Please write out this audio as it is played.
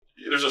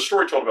there's a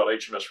story told about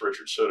HMS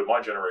Richards. So to my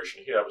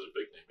generation, that was a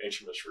big name,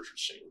 HMS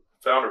Richards Sr.,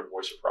 founder of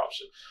Voice of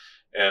Prophecy.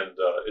 And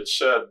it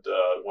said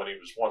when he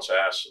was once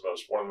asked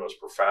one of the most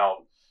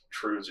profound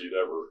truths he'd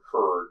ever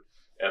heard,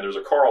 and there's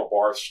a Karl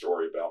Barth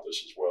story about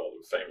this as well,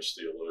 the famous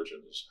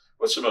theologian, is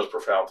what's the most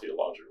profound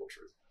theological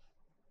truth?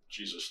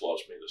 Jesus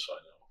loves me, this I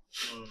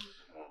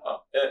know.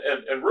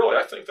 And really,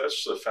 I think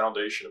that's the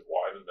foundation of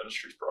why the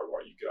ministry is probably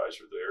why you guys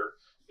are there.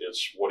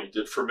 It's what he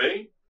did for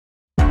me.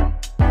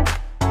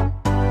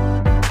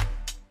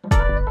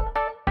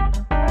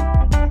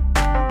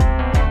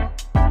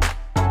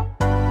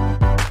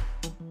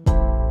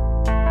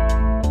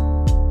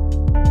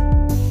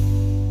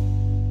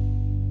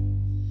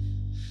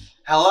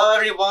 Hello,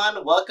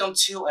 everyone. Welcome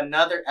to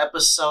another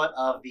episode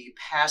of the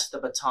Pass the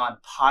Baton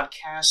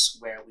podcast,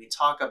 where we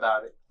talk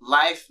about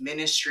life,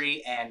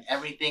 ministry, and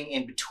everything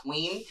in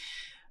between.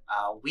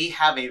 We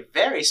have a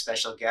very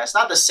special guest.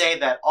 Not to say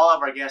that all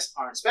of our guests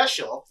aren't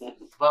special,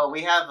 but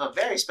we have a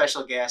very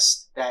special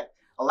guest that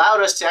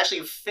allowed us to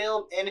actually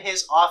film in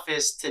his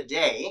office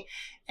today,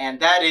 and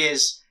that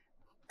is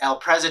El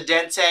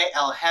Presidente,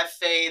 El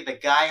Jefe, the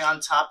guy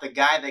on top, the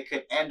guy that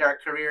could end our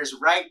careers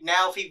right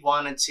now if he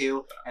wanted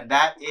to, and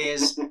that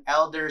is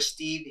Elder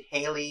Steve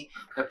Haley,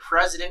 the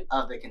president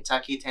of the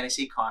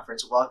Kentucky-Tennessee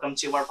Conference. Welcome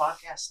to our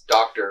podcast.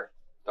 Doctor.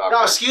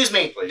 No, excuse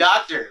me, please.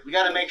 Doctor. We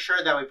got to make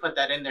sure that we put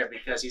that in there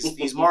because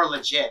he's more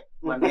legit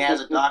when he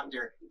has a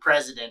doctor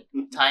president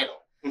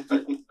title.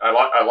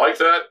 I like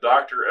that,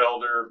 Doctor,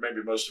 Elder.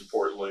 Maybe most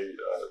importantly,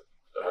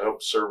 I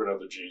hope servant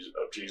of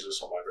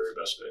Jesus on my very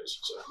best days.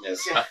 So.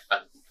 Yes.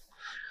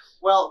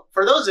 Well,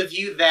 for those of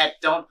you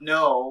that don't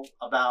know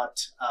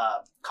about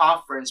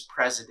conference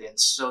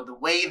presidents, so the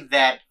way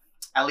that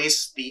at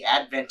least the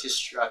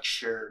Adventist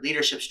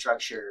leadership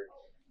structure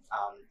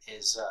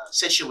is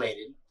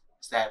situated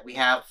is that we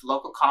have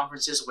local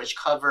conferences which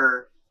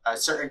cover a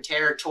certain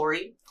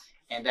territory,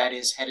 and that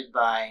is headed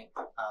by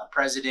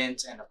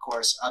president and, of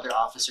course, other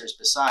officers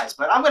besides.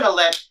 But I'm going to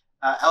let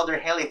Elder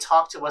Haley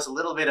talk to us a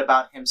little bit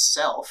about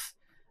himself.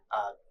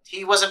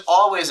 He wasn't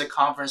always a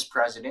conference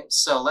president,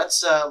 so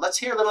let's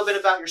hear a little bit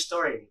about your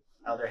story,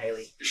 Elder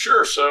Haley.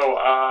 Sure. So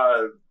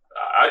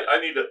I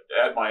need to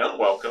add my own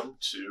welcome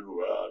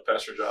to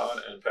Pastor John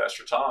and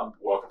Pastor Tom.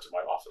 Welcome to my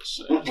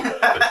office. And,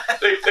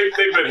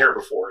 they've been here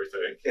before, I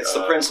think. It's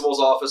the principal's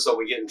office, so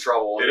we get in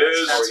trouble. It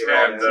is,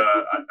 and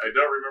I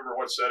don't remember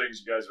what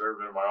settings you guys have ever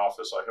been in my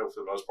office. I hope for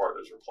the most part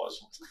those are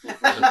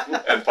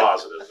pleasant and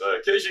positive.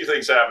 Occasionally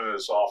things happen in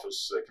this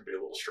office that can be a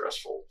little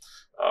stressful.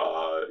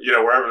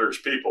 Wherever there's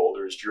people,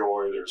 there's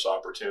joy, there's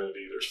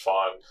opportunity, there's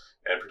fun,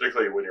 and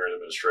particularly when you're in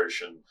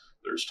administration,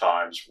 there's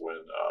times when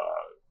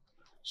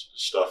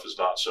stuff is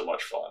not so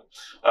much fun.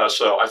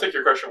 So I think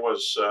your question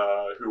was,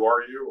 who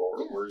are you,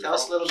 or where are you Tell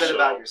us a little from? bit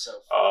about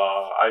yourself.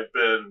 I've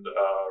been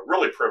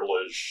really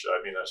privileged.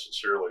 I mean, I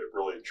sincerely have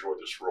really enjoyed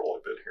this role.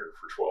 I've been here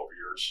for 12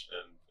 years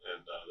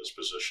in this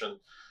position.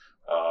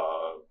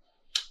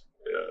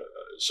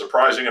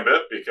 Surprising a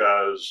bit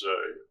because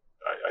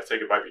I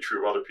think it might be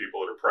true of other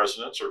people that are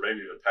presidents or maybe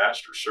even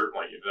pastors.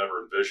 Certainly, you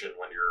never envision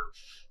when you're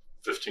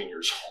 15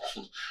 years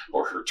old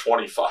or you're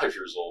 25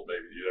 years old,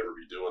 maybe you'd ever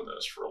be doing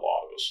this for a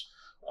lot of us.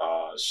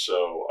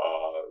 So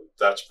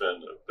that's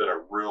been a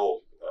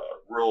real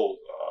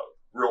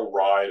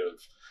ride of,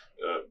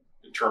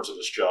 in terms of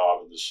this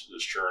job and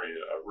this journey,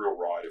 a real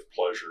ride of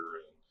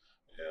pleasure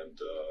and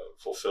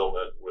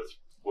fulfillment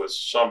with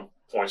some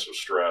points of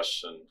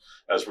stress, and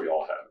as we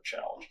all have a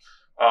challenge.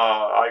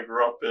 I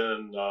grew up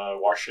in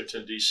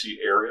Washington, D.C.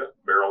 area,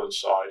 Maryland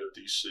side of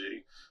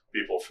D.C.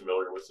 People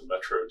familiar with the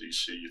Metro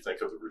D.C., you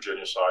think of the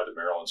Virginia side, the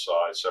Maryland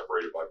side,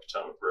 separated by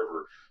Potomac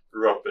River.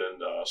 Grew up in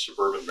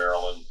suburban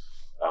Maryland,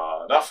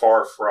 not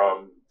far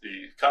from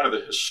one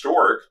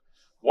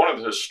of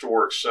the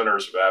historic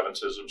centers of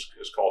Adventism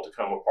is called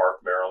Tacoma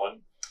Park,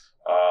 Maryland.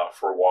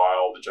 For a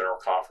while, the General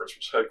Conference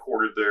was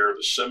headquartered there.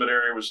 The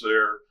seminary was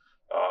there,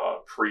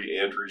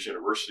 pre-Andrews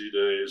University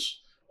days.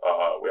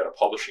 We had a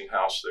publishing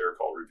house there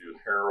called Review and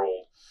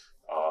Herald.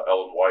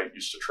 Ellen White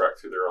used to trek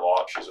through there a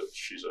lot.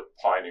 She's a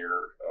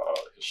pioneer,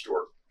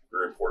 historic,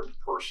 very important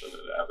person in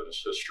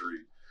Adventist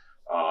history.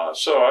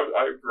 So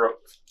I grew up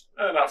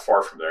not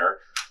far from there.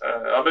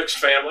 A mixed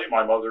family.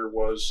 My mother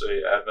was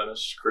an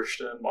Adventist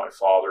Christian. My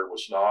father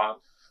was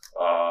not.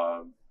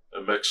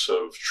 A mix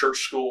of church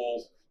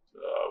school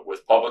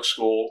with public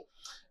school.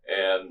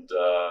 And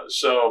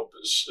so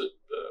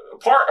a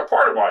part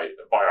of my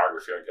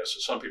biography, I guess,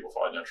 that some people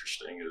find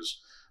interesting is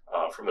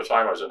from the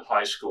time I was in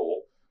high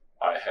school,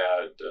 I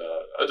had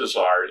a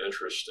desired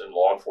interest in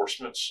law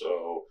enforcement.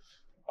 So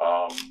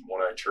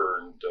when I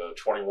turned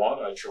 21,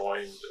 I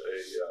joined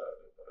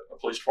a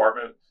police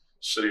department,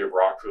 city of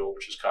Rockville,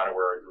 which is kind of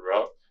where I grew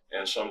up,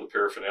 and some of the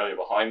paraphernalia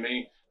behind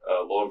me,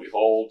 lo and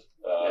behold,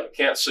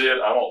 can't see it,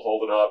 I won't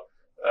hold it up.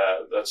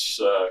 That's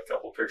a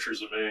couple of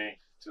pictures of me.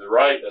 To the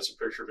right, that's a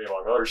picture of me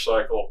on my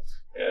motorcycle.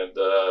 And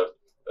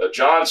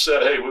John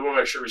said, hey, we want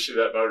to make sure we see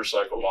that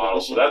motorcycle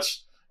model. So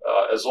that's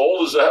as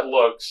old as that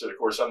looks. And of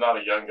course, I'm not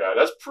a young guy.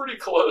 That's pretty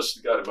close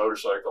to the kind of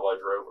motorcycle I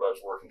drove when I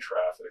was working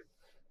traffic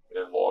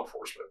in law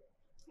enforcement.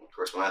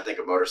 course, when I think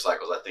of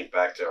motorcycles, I think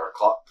back to our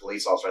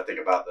police officer. I think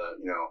about the,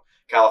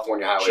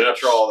 California Highway Chips.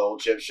 Patrol, the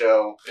old chip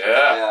show.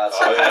 Yeah.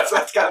 So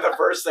that's kind of the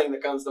first thing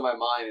that comes to my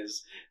mind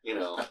is,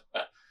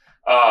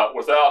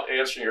 Without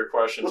answering your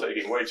question,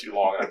 taking way too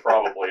long, I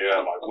probably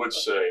am. I would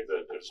say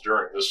that it was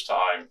during this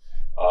time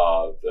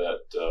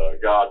that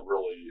God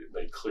really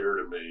made clear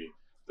to me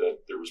that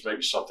there was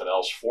maybe something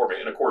else for me.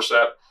 And of course,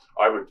 that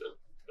I would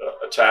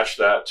attach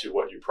that to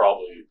what you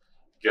probably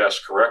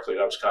guessed correctly.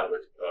 That was kind of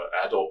an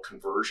adult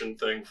conversion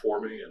thing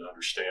for me, and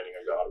understanding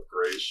a God of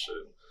grace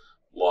and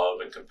love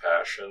and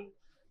compassion.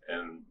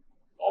 And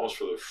almost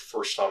for the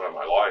first time in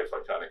my life,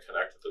 I kind of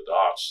connected the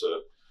dots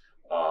that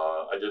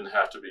I didn't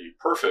have to be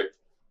perfect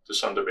to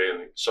someday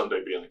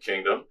be in the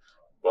kingdom,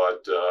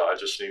 but I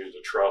just needed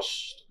to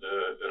trust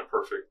in a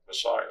perfect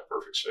Messiah, a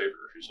perfect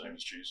Savior, whose name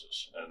is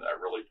Jesus. And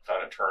that really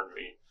kind of turned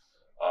me,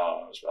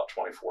 I was about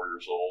 24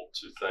 years old,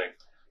 to think,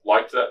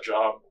 like that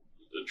job,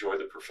 enjoy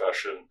the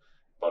profession,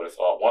 but I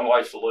thought, one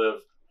life to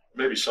live,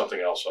 maybe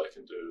something else I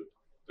can do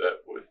that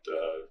would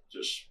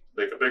just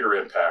make a bigger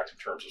impact in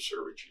terms of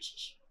serving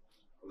Jesus.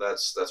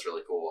 That's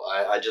really cool.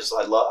 I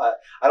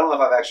don't know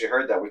if I've actually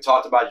heard that. We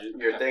talked about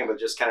your thing, but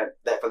just kind of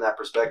that from that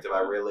perspective,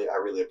 I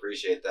really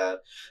appreciate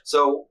that.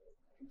 So,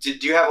 do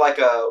you have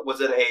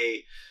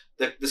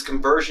this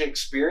conversion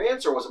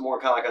experience, or was it more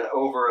kind of like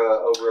over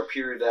a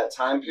period of that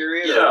time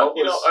period? Yeah,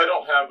 I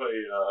don't have a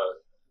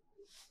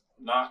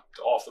knocked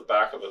off the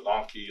back of a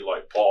donkey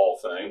like Paul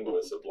thing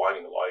with the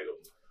blinding light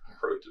on the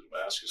road to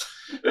Damascus.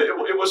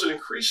 It was an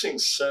increasing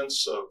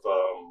sense of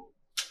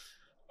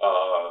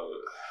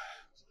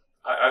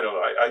I don't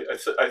know.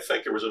 I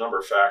think there was a number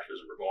of factors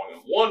that were going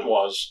on. One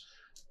was,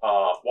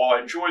 while I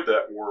enjoyed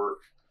that work,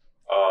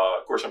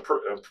 of course, I'm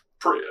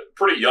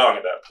pretty young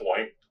at that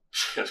point.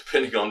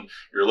 Depending on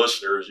your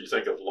listeners, you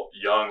think of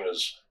young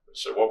as,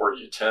 so what were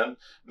you, 10?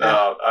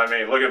 No, I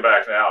mean, looking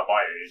back now at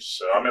my age,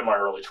 so I'm in my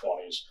early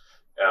 20s.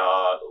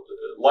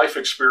 Life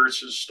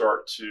experiences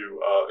start to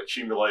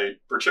accumulate,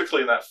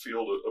 particularly in that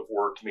field of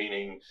work,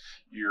 meaning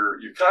you're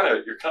kind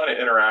of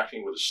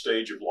interacting with a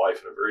stage of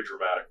life in a very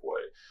dramatic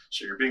way.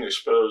 So you're being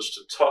exposed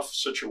to tough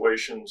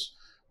situations,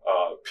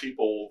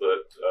 people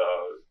that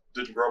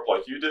didn't grow up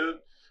like you did,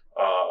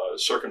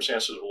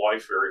 circumstances of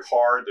life very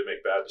hard. They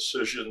make bad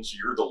decisions.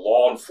 You're the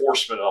law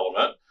enforcement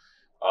element,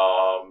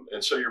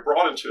 and so you're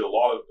brought into a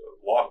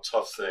lot of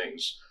tough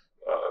things.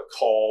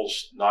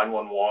 Calls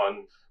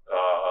 911.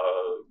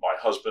 My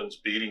husband's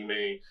beating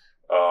me,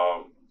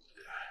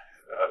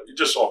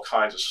 just all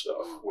kinds of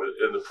stuff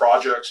in the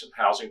projects and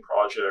housing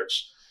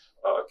projects,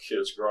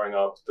 kids growing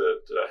up that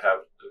have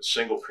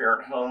single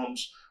parent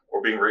homes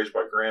or being raised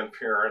by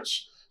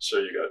grandparents. So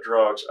you got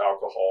drugs,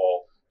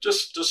 alcohol,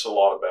 just a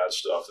lot of bad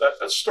stuff.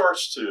 That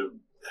starts to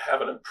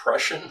have an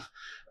impression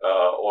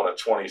on a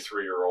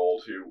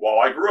 23-year-old who, while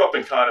I grew up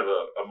in kind of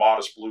a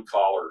modest blue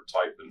collar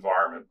type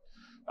environment,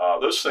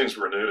 those things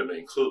were new to me,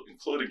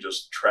 including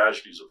just the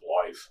tragedies of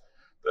life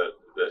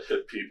that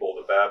hit people,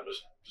 the bad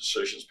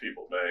decisions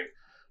people make,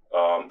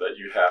 that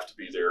you have to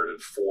be there to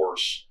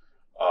enforce.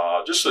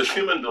 Just the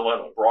human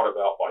dilemma brought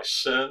about by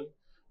sin,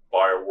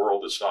 by a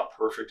world that's not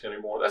perfect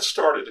anymore. That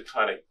started to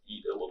kind of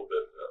eat a little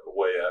bit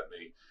away at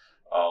me.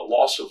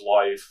 Loss of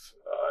life.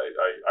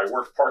 I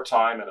worked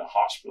part-time in a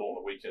hospital on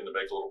the weekend to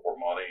make a little more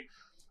money,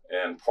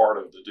 and part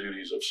of the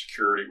duties of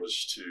security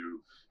was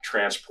to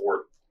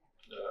transport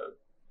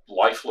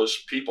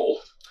lifeless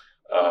people,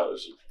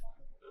 is the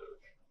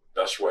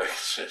best way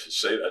to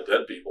say that,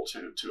 dead people,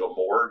 to a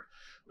morgue.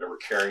 I remember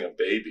carrying a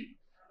baby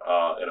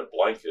in a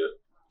blanket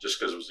just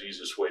because it was the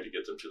easiest way to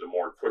get them to the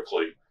morgue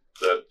quickly,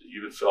 that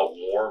even felt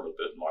warm a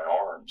bit in my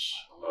arms.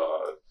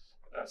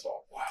 And I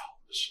thought, wow.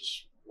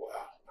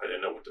 I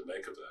didn't know what to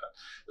make of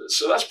that.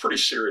 So that's pretty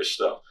serious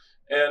stuff.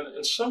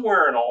 And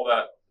somewhere in all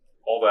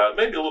that,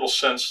 maybe a little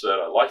sense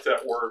that I like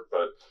that work,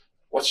 but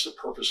what's the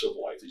purpose of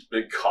life? These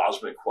big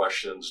cosmic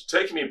questions,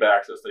 taking me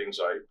back to things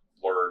I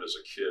learned as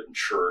a kid in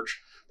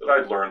church, that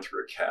I'd learned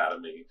through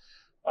academy.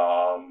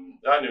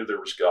 I knew there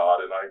was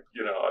God, and I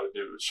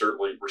knew,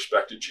 certainly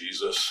respected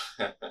Jesus.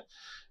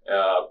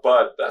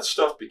 But that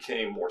stuff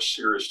became more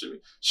serious to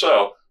me.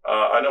 So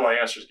I know my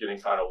answer is getting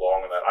kind of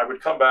long on that. I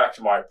would come back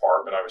to my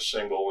apartment. I was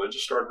single, and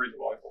just started reading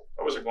the Bible.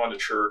 I wasn't going to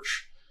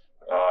church.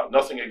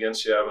 Nothing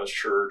against the Adventist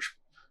Church.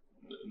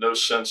 No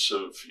sense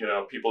of,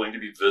 people need to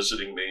be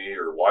visiting me,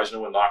 or why is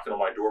no one knocking on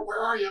my door? Where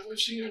are you? I've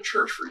seen you in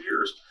church for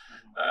years.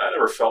 I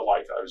never felt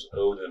like I was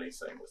owed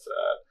anything with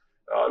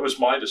that. It was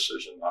my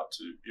decision not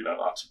to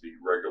be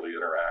regularly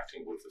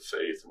interacting with the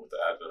faith and with the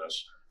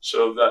Adventists.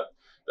 So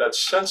that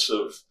sense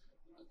of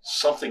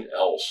something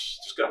else,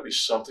 there's got to be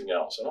something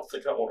else. I don't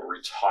think I want to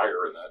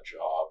retire in that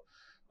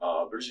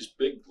job. There's these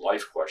big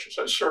life questions.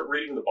 I started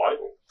reading the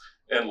Bible,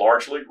 and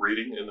largely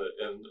reading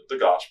in the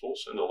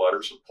Gospels and the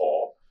letters of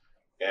Paul.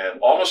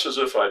 And almost as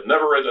if I'd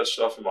never read that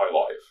stuff in my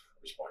life.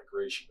 It's by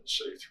grace you've been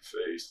saved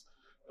through faith.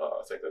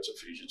 I think that's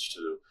Ephesians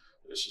 2.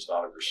 This is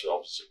not of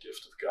yourselves, it's a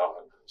gift of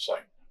God. It's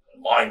like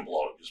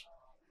mind-blowing. Just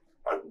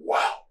like,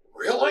 wow,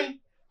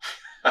 really?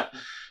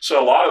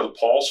 So a lot of the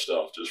Paul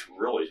stuff just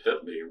really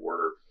hit me,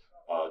 where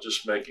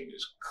just making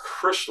it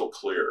crystal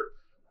clear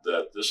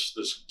that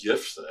this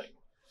gift thing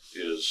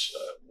is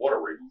what a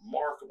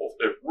remarkable.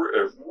 It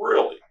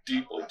really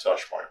deeply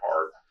touched my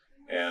heart,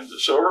 and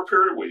so over a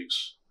period of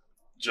weeks,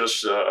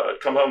 just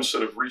come home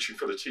instead of reaching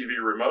for the TV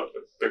remote,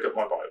 pick up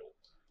my Bible,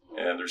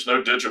 and there's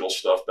no digital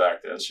stuff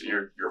back then, so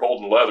you're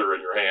holding leather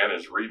in your hand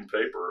and reading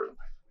paper, and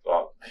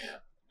thought, man,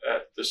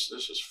 this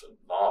is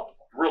phenomenal.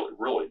 Really,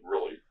 really,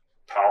 really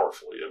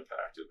powerfully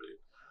impacted me.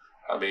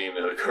 I mean,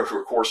 over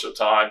the course of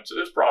time,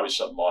 it's probably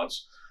some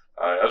months,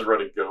 I was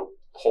ready to go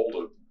hold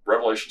a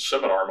Revelation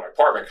seminar in my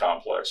apartment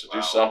complex and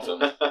do something.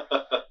 But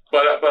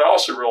I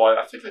also realized,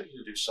 I think I need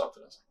to do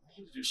something else. I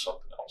need to do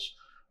something else.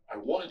 I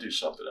want to do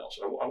something else.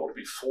 I want to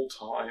be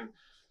full-time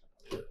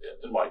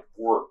in my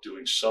work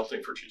doing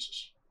something for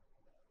Jesus.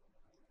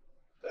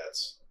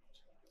 That's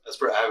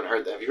pretty, I haven't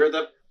heard that. Have you heard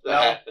that? No.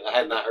 I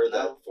had not heard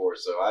that before.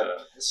 So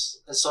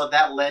So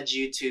that led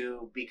you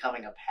to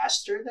becoming a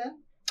pastor then?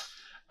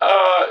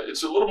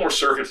 It's a little more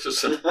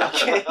circuitous than that.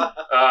 Okay.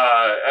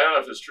 I don't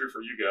know if it's true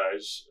for you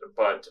guys,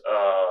 but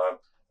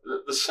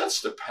the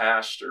sense to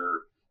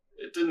pastor,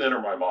 it didn't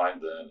enter my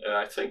mind then. And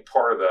I think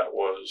part of that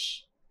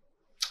was,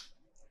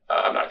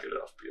 I'm not good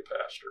enough to be a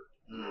pastor.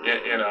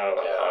 You know,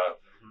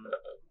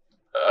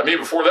 I mean,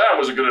 before that, I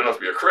wasn't good enough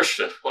to be a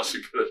Christian. I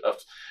wasn't good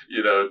enough,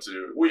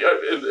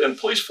 in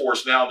police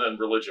force, now and then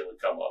religion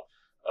would come up.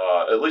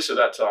 At least at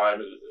that time,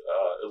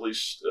 the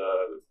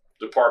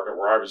department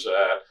where I was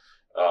at,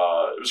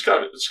 it's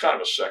kind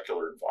of a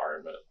secular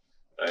environment,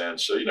 and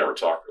so you never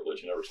talk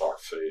religion, you never talk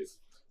faith.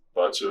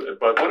 But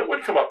when it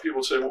would come up, people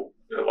would say, "Well,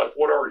 like,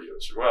 what are you?" I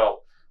said,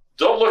 "Well,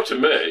 don't look to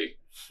me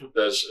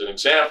as an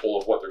example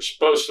of what they're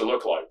supposed to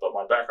look like, but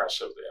my background's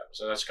Seventh Day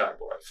Adventist, and that's kind of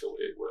what I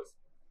affiliate with."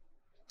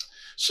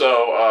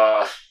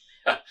 So,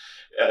 that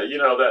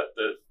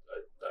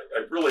I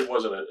really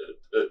wasn't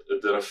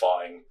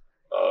identifying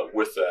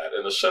with that,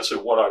 and the sense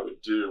of what I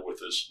would do with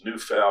this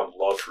newfound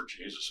love for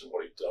Jesus and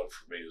what He'd done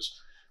for me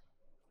is.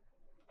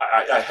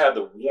 I had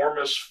the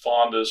warmest,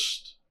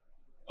 fondest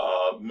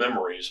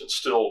memories, and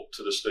still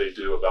to this day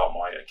do, about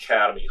my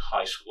academy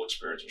high school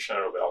experience in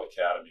Shenandoah Valley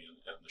Academy in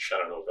the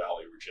Shenandoah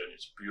Valley, Virginia.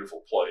 It's a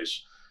beautiful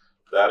place.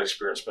 That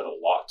experience meant a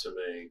lot to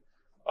me.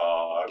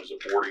 I was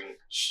a boarding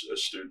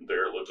student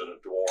there, lived in a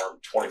dorm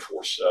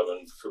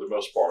 24/7. For the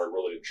most part, I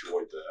really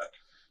enjoyed that.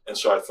 And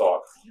so I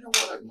thought, you know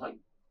what, I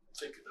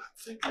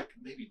think I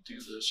could maybe do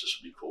this. This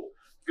would be cool.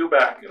 Go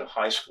back in a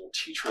high school,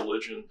 teach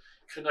religion,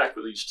 connect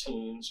with these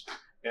teens,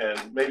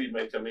 and maybe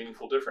make a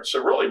meaningful difference.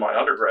 So really my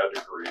undergrad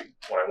degree,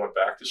 when I went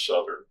back to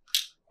Southern,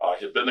 I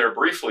had been there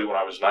briefly when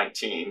I was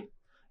 19.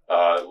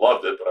 I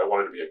loved it, but I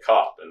wanted to be a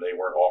cop, and they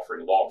weren't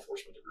offering law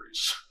enforcement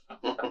degrees.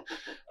 But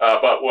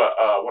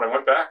when I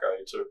went back,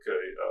 I took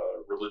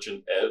a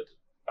religion ed.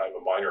 I have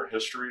a minor in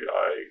history.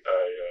 I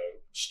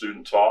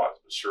student taught,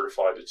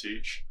 certified to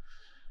teach.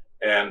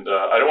 And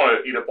I don't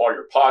want to eat up all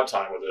your pod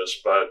time with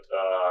this, but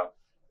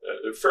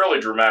a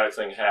fairly dramatic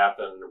thing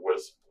happened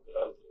with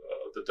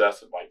the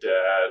death of my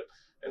dad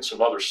and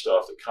some other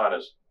stuff that kind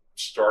of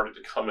started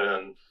to come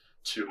in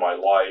to my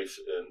life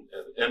and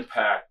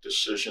impact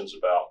decisions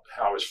about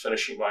how I was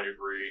finishing my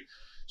degree,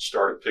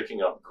 started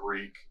picking up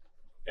Greek,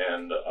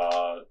 and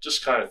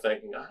just kind of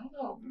thinking, I don't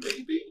know,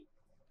 maybe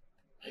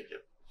a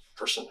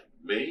person like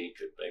me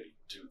could maybe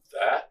do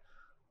that.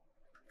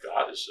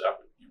 God, is that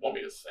what you want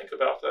me to think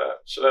about that?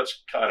 So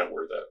that's kind of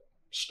where that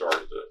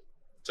started to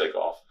take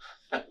off.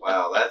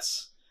 Wow,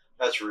 that's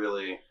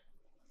really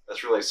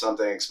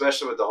something,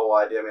 especially with the whole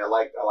idea. I mean, I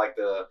like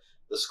the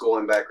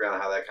schooling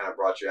background, how that kind of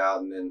brought you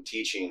out, and then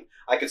teaching.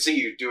 I could see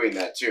you doing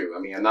that too. I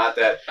mean, not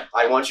that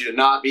I want you to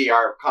not be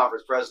our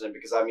conference president,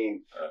 because I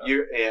mean,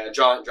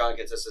 John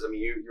gets this. I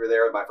mean, you were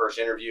there at my first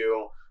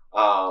interview.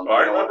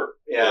 I remember.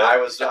 Yeah,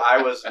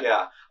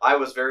 yeah. I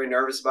was very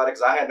nervous about it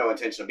because I had no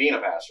intention of being a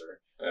pastor.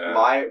 Yeah.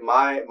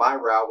 My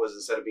route was,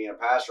 instead of being a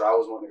pastor, I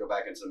was wanting to go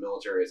back into the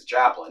military as a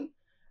chaplain.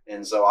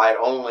 And so I had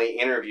only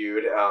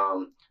interviewed,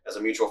 as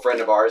a mutual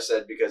friend of ours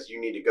said, because you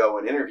need to go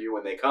and interview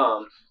when they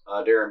come,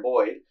 Darren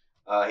Boyd.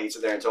 He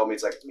sat there and told me,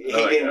 it's like,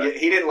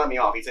 he didn't let me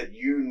off. He said,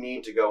 you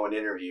need to go and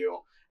interview.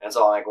 And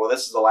so I'm like, well,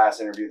 this is the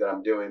last interview that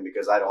I'm doing,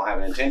 because I don't have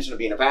an intention of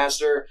being a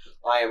pastor.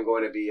 I am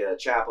going to be a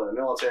chaplain in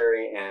the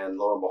military. And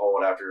lo and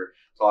behold, after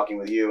talking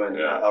with you and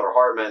Elder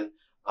Hartman,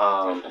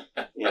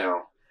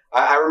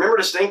 I remember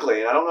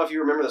distinctly, and I don't know if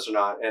you remember this or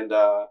not, and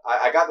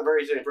I got the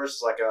very first,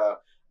 it's like,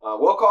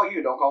 we'll call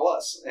you, don't call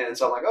us. And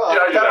so I'm like, oh.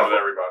 Yeah, I do that with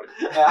everybody.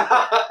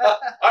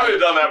 I would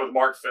have done that with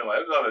Mark Finley.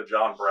 I've done it with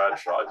John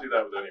Bradshaw. I do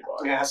that with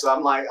anybody. Yeah, so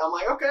I'm like,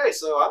 okay,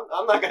 so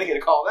I'm not going to get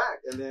a call back.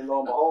 And then lo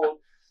and behold,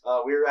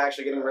 we were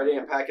actually getting ready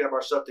and packing up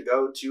our stuff to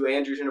go to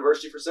Andrews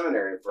University for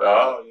seminary for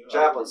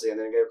chaplaincy, and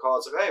then gave a call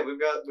and said, "Hey, we've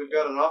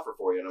got an offer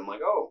for you." And I'm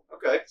like, "Oh,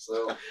 okay."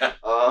 So,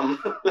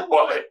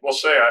 well,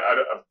 say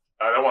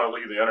I don't want to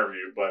leave the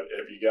interview, but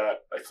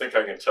I think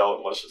I can tell it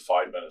in less than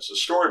 5 minutes. The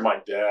story of my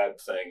dad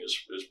thing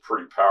is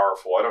pretty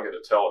powerful. I don't get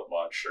to tell it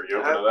much. Are you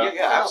open to that?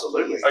 Yeah,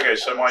 absolutely. Okay,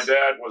 so my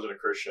dad wasn't a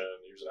Christian.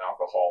 He was an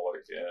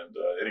alcoholic, and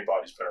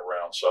anybody's been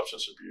around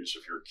substance abuse,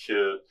 if you're a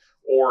kid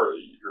or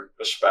you're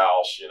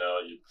spouse,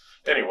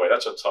 anyway,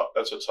 that's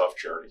a tough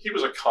journey. He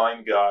was a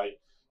kind guy,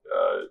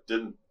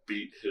 didn't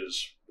beat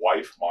his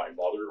wife, my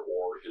mother,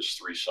 or his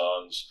 3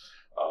 sons.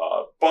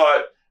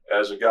 But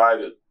as a guy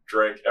that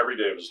drank every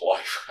day of his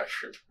life, I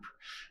remember,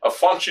 a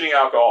functioning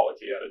alcoholic.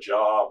 He had a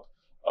job.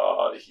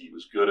 He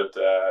was good at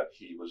that.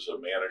 He was a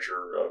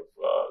manager of,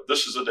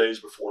 this is the days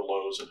before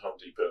Lowe's and Home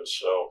Depot.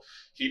 So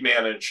he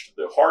managed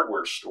the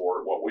hardware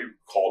store, what we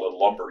called a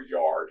lumber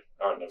yard.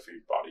 I don't know if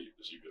anybody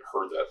has even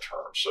heard that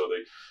term. So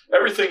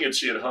everything you'd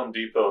see at Home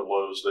Depot and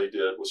Lowe's, they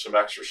did with some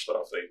extra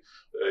stuff.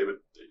 They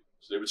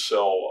would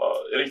sell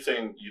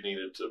anything you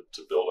needed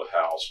to build a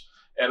house.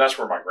 And that's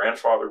where my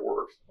grandfather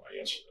worked, my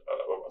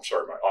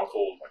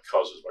uncle, my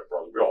cousins, my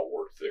brother, we all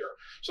worked there.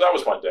 So that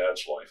was my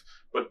dad's life.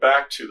 But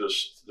back to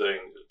this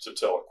thing, to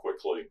tell it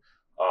quickly,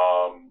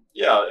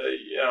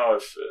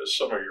 if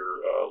some of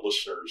your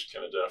listeners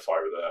can identify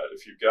with that,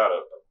 if you've got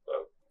a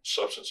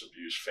substance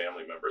abuse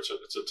family member,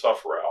 it's a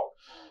tough route.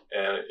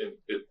 And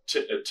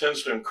it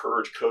tends to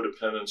encourage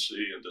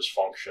codependency and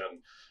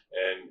dysfunction.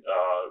 And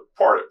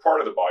part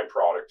of the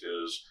byproduct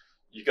is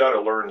you got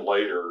to learn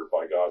later,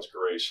 by God's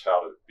grace,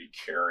 how to be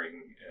caring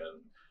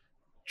and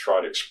try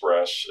to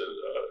express,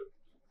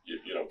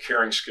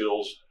 caring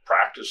skills,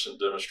 practice and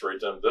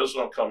demonstrate them. Those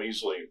don't come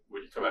easily if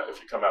you come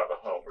out of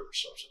a home where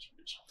there's substance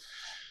abuse.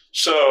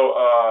 So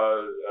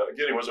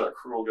again, he wasn't a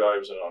cruel guy; he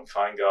was an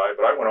unkind guy.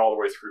 But I went all the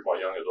way through my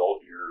young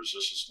adult years.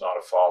 This is not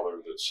a father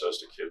that says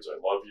to kids, "I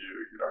love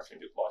you." You're not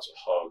going to get lots of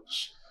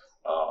hugs.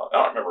 I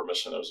don't remember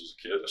missing those as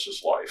a kid. That's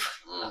just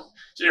life.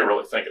 So you didn't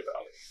really think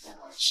about it.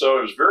 So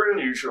it was very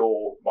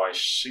unusual. My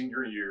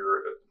senior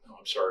year,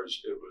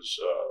 it was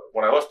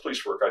when I left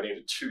police work, I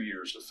needed 2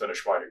 years to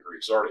finish my degree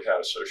because I already had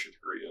an associate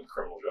degree in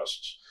criminal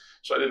justice.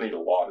 So I didn't need a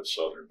lot at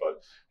Southern.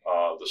 But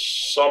the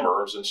summer,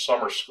 I was in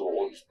summer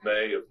school. It was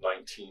May of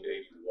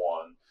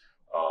 1981.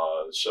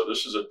 So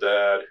this is a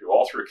dad who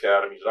all through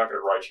academy, he's not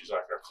going to write you, he's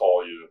not going to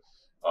call you.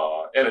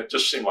 And it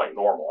just seemed like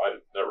normal. I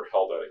had never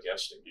held that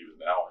against him. Even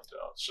now I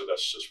don't. So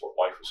that's just what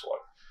life was like.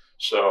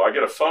 So I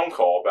get a phone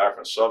call back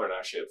when Southern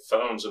actually had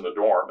phones in the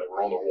dorm. They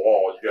were on the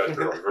wall. You guys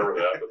don't remember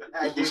that. But,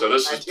 I do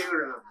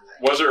remember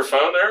that. Was there a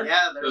phone there?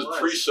 Yeah, there was.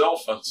 Pre-cell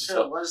phones.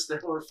 There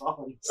were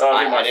phones.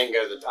 I didn't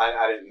go to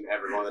I didn't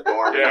ever go in the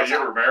dorm. Yeah, you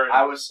were married.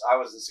 I was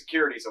in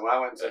security, so when I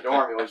went to the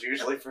dorm, it was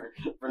usually for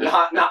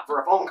not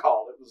for a phone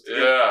call. It was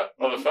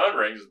well, the phone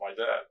rings is my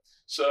dad.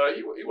 So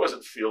he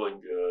wasn't feeling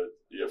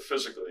good,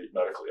 physically,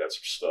 medically, had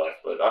some stuff.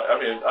 But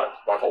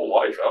my whole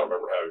life, I don't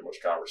remember having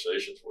much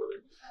conversations with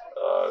him.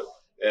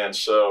 And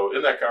so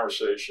in that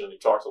conversation, he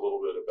talked a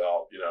little bit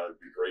about, it'd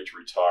be great to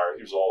retire.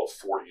 He was all of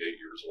 48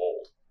 years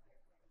old,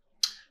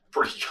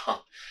 pretty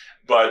young.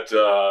 But,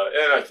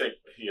 and I think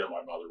he and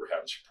my mother were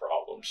having some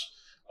problems.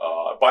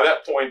 By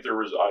that point,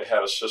 I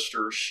had a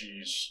sister.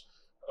 She's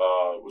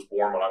was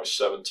born when I was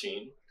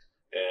 17.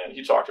 And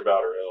he talked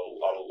about her, a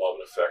lot of love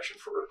and affection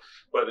for her.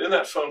 But in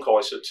that phone call,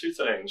 I said 2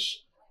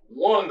 things.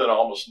 One that I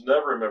almost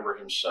never remember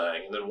him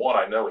saying, and then one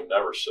I know he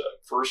never said.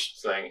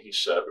 First thing he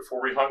said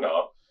before we hung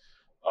up,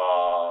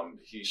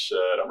 he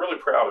said, "I'm really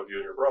proud of you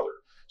and your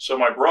brother." So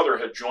my brother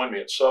had joined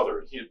me at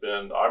Southern.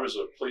 I was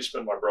a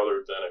policeman. My brother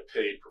had been a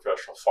paid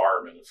professional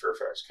fireman in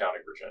Fairfax County,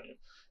 Virginia.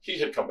 He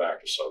had come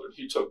back to Southern.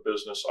 He took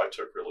business. I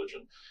took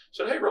religion.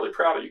 Said, "Hey, really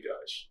proud of you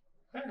guys."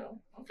 Hey,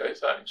 okay,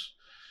 thanks.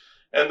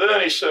 And then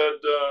he said,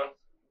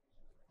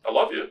 "I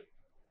love you."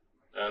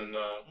 And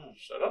I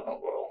said, "Oh,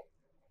 well,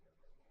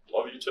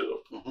 love you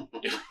too."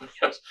 He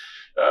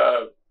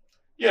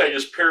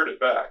just paired it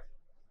back.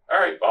 All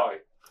right, bye.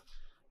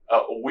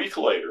 A week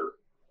later,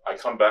 I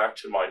come back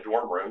to my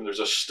dorm room.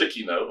 There's a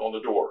sticky note on the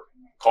door.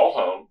 "Call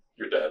home.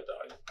 Your dad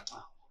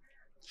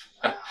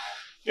died."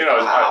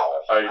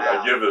 Wow.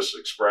 I give this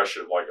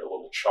expression like a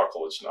little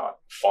chuckle. It's not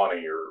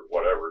funny or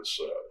whatever. It's,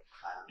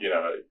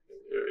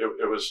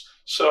 it was,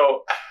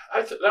 so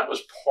that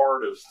was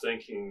part of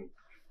thinking.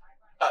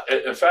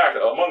 In fact,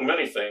 among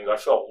many things, I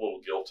felt a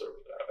little guilt over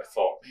that. I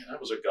thought, man,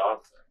 that was a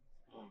God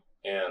thing.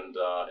 And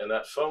in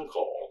that phone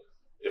call,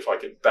 if I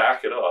could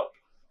back it up,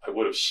 I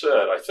would have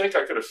said, I think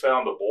I could have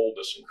found the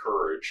boldness and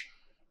courage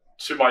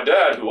to my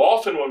dad, who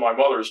often when my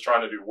mother was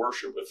trying to do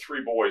worship with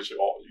 3 boys who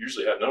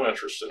usually had no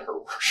interest in her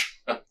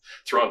worship,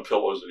 throwing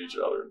pillows at each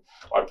other,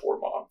 my poor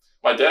mom.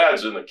 My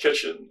dad's in the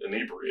kitchen,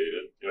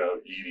 inebriated,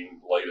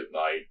 eating late at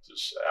night,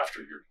 just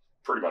after you're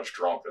pretty much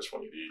drunk, that's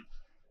when you eat.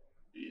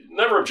 He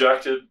never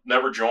objected,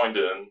 never joined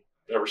in,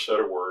 never said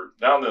a word.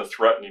 Now and then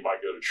threatened he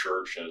might go to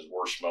church in his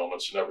worst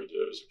moments, never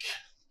did as a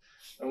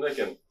kid. I'm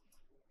thinking,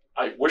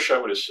 I wish I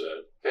would have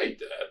said, "Hey,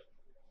 Dad,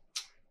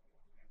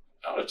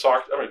 I want to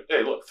talk.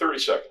 Hey, look, 30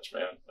 seconds,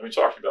 man. Let me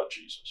talk to you about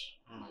Jesus."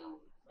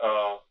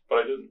 But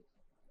I didn't.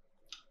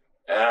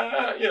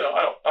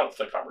 I don't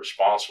think I'm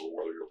responsible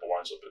whether he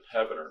winds up in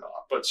heaven or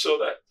not. But so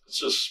that it's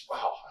just,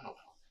 wow, I don't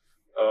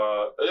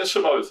know. And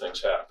some other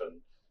things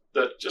happened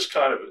that just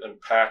kind of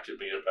impacted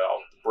me about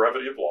the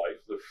brevity of life,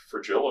 the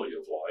fragility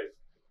of life,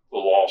 the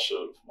loss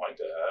of my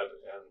dad,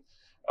 and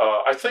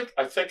I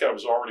think I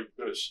was already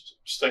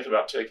thinking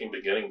about taking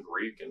beginning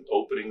Greek and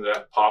opening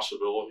that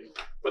possibility,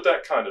 but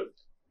that kind of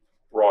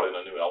brought in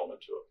a new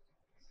element to it.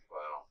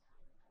 Wow.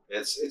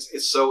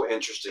 It's so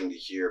interesting to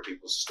hear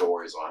people's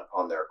stories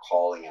on their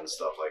calling and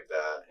stuff like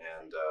that.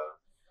 And,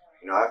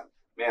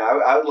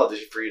 I would love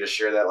for you to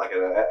share that like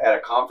at a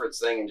conference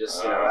thing, and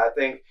just, I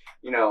think,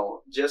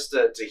 just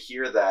to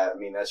hear that, I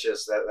mean, that's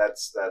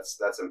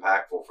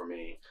impactful for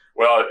me.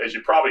 Well, as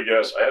you probably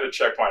guessed, I had to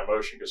check my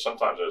emotion because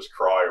sometimes I just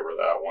cry over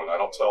that one. I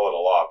don't tell it a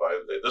lot,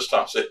 but this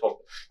time I will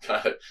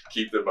kind of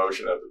keep the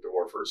emotion at the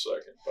door for a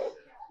second. But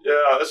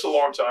yeah, that's a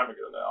long time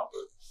ago now.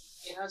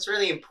 But it's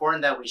really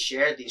important that we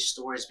share these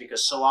stories,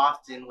 because so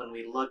often when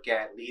we look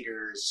at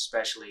leaders,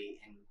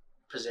 especially in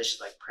positions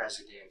like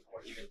president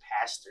or even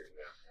pastor,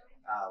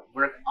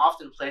 we're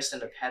often placed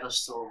on a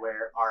pedestal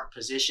where our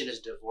position is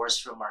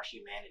divorced from our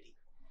humanity.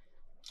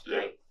 Yeah.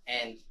 Right?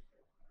 And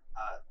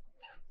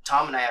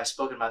Tom and I have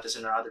spoken about this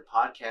in our other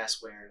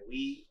podcasts, where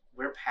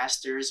we're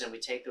pastors and we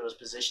take those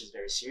positions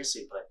very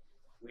seriously, but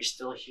we're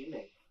still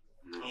human.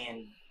 Mm-hmm.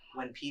 And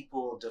when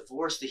people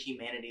divorce the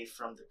humanity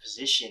from the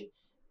position,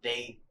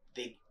 they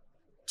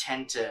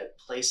tend to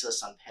place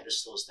us on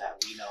pedestals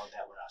that we know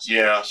that we're not.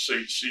 Yeah, so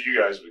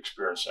you guys have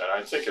experienced that.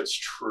 I think it's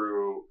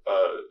true.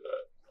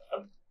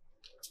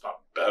 It's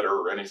not better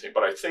or anything,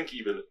 but I think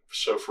even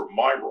so, for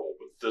my role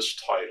with this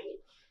title,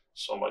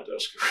 it's on my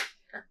desk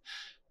here.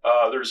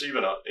 There's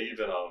even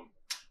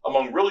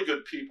among really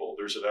good people,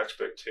 there's an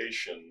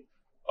expectation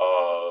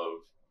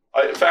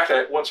of. In fact,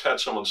 I once had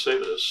someone say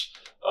this.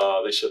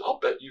 They said, "I'll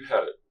bet you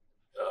had it."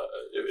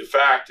 In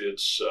fact,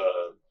 it's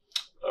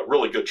a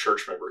really good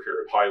church member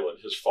here at Highland.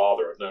 His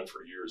father, I've known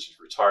for years. He's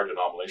retired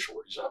denominational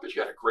work. He said, "I bet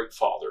you had a great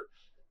father."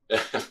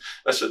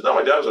 I said, "No,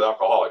 my dad was an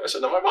alcoholic." I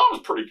said, "No, my mom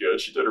was pretty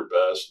good. She did her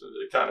best." And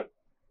it kind of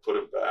put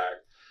him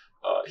back.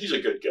 He's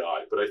a good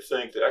guy, but I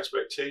think the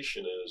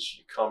expectation is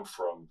you come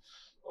from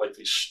like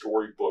these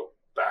storybook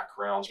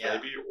backgrounds,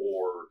 maybe,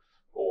 or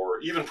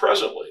even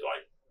presently,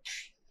 like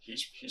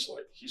he's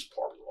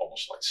part of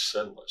almost like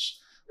sinless.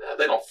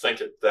 They don't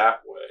think it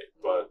that way,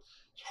 but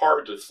it's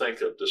hard to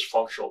think of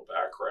dysfunctional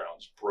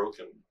backgrounds,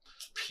 broken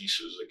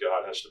pieces that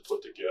God has to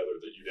put together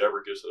that you'd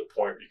ever get to the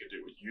point where you can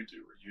do what you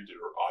do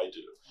or I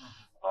do.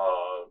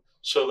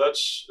 So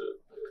that's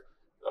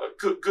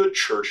good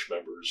church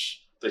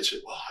members. They'd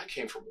say, "Well, I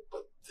came from it,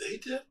 but they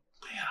did,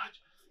 man."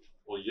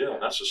 Well, yeah,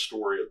 and that's a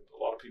story of a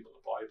lot of people in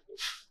the Bible.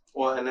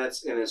 Well, and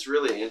it's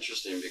really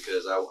interesting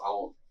because I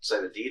won't say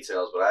the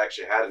details, but I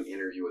actually had an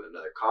interview with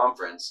another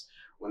conference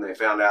when they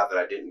found out that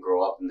I didn't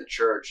grow up in the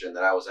church and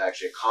that I was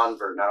actually a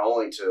convert, not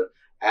only to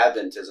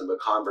Adventism, but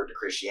convert to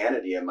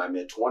Christianity in my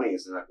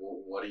mid-20s. And like,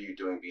 well, what are you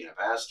doing being a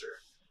pastor?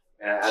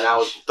 And I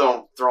was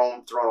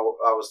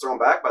thrown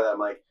back by that. I'm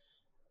like,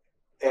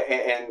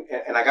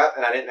 and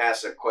I didn't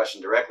ask the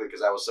question directly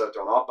because I was so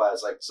thrown off by it.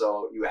 It's like,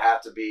 so you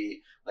have to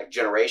be like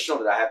generational?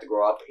 Did I have to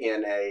grow up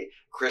in a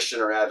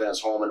Christian or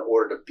Adventist home in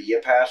order to be a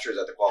pastor? Is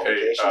that the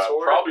qualifications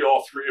for it? Probably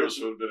all three of us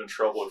would have been in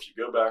trouble if you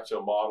go back to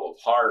a model of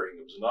hiring.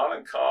 It was not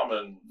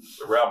uncommon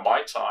around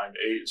my time,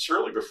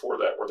 certainly before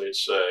that, where they'd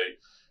say,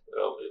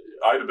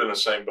 I'd have been in the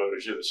same boat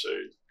as you. They'd say,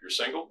 "You're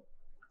single?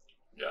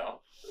 Yeah.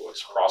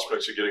 What's the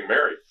prospects of getting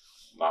married?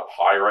 Not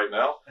high right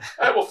now."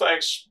 "Hey, well,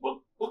 thanks.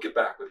 We'll get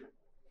back with you."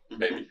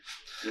 Maybe.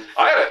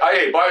 By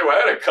the way,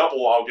 I had a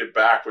couple "I'll get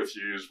back with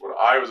yous" when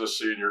I was a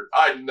senior.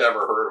 I'd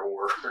never heard a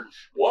word.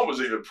 One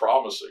was even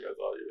promising. I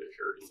thought you'd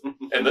hear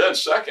anything. And then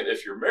second,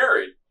 if you're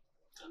married,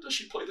 then does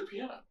she play the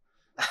piano?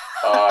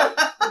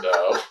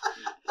 No.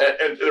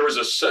 And there was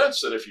a sense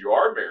that if you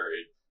are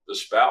married, the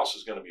spouse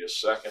is going to be a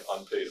second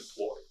unpaid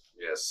employee.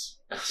 Yes.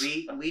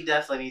 We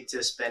definitely need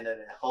to spend a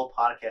whole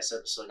podcast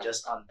episode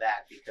just on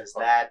that, because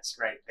that's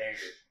right there.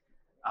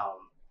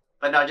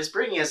 But no, just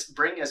bring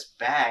us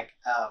back.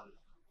 I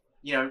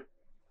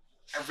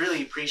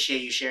really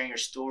appreciate you sharing your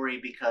story,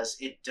 because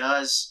it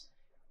does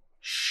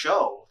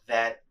show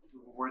that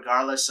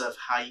regardless of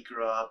how you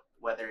grew up,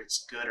 whether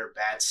it's good or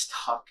bad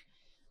stuff,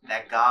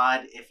 that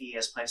God, if He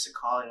has placed a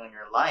calling on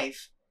your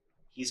life,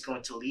 He's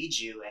going to lead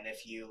you. And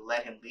if you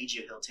let Him lead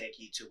you, He'll take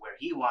you to where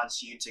He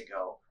wants you to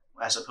go,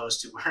 as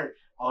opposed to where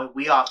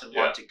we often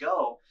want to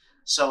go.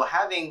 So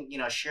having,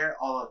 shared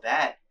all of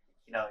that,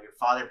 your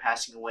father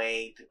passing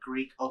away, the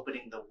Greek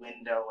opening the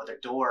window or the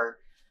door.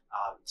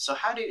 So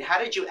how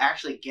did you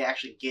actually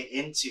get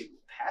into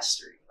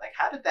pastoring? Like,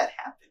 how did that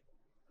happen?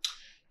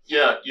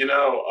 Yeah,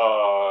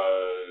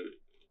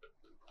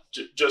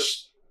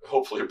 just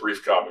hopefully a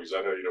brief comment, because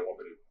I know you don't want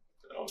me to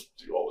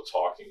do all the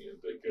talking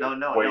and big no.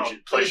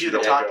 Please do the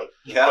talking.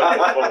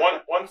 But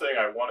one thing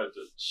I wanted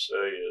to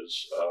say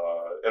is,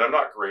 and I'm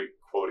not great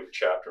quoting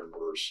chapter and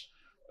verse.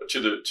 To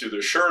the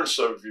assurance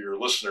of your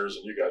listeners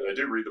and you guys, I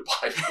do read the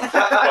Bible, and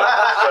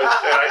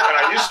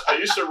I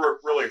used to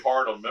work really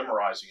hard on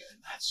memorizing it,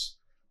 and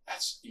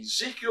that's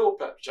Ezekiel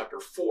chapter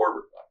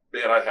 4.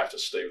 Man, I have to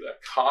stay with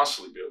that,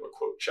 constantly be able to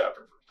quote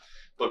chapter and verse.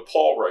 But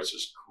Paul writes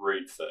this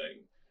great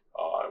thing.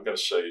 I'm going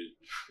to say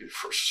the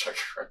first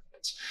second,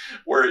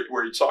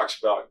 where he talks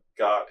about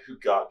God, who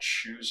God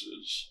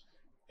chooses,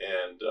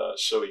 and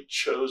so He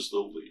chose the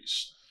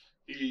least.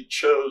 He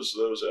chose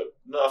those that have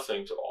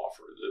nothing to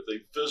offer, that they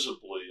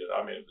visibly,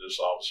 this is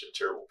obviously a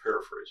terrible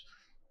paraphrase,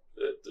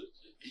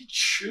 he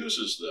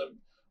chooses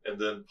them. And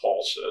then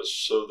Paul says,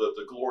 so that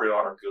the glory and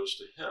honor goes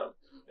to him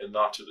and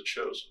not to the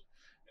chosen.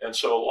 And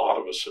so a lot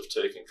of us have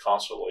taken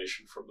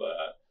consolation from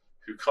that,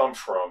 who come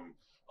from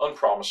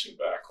unpromising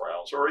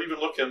backgrounds, or even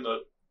look in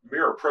the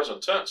mirror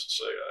present tense and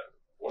say,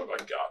 what have I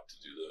got to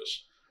do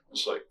this?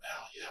 It's like,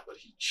 oh yeah, but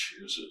he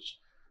chooses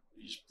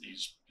these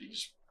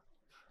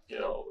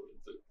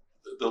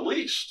the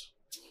least.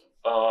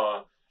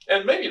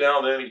 And maybe now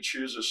and then he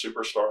chooses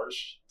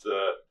superstars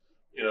that,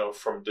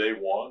 from day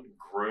one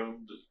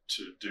groomed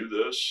to do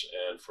this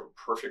and from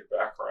perfect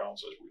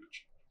backgrounds, I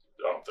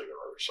don't think there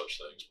are such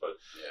things,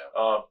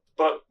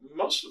 but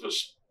most of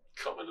us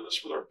come into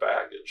this with our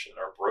baggage and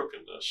our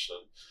brokenness,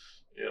 and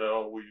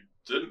we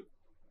didn't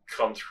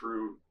come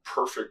through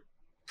perfect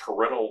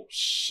parental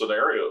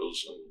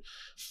scenarios and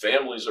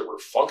families that were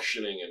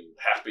functioning and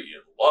happy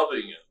and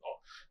loving, and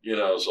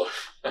so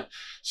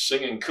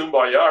singing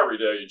Kumbaya every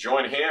day, you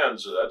join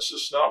hands. That's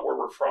just not where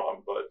we're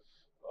from, but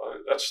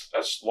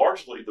that's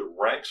largely the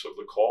ranks of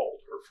the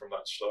called are from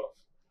that stuff.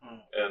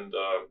 And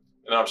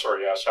I'm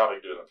sorry, you asked how to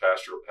get in the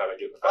pastor, how to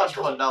get in the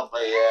pastor. Oh no,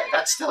 but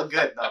that's still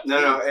good.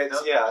 No, we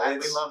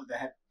love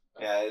that.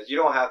 Yeah, you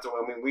don't have to.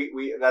 I mean,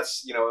 we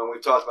that's and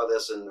we've talked about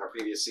this in our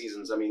previous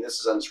seasons. I mean, this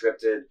is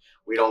unscripted.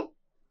 We don't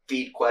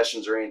feed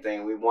questions or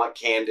anything. We want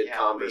candid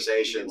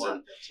conversations,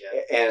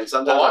 and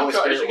sometimes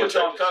as you can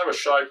tell, I'm kind of a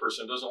shy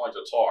person, doesn't like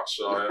to talk.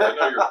 So I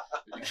know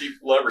you keep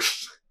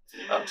leveraging.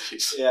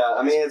 Yeah,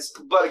 I mean,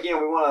 but again,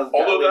 we want to.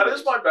 Although that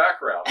is my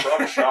background, so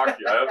I'm shocked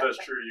you. I hope that's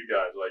true to you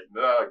guys. Like,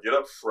 no, get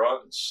up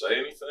front and say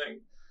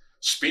anything.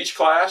 Speech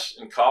class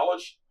in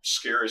college,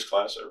 scariest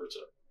class I ever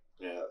took.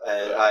 Yeah,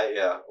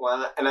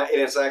 and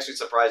it's actually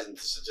surprising,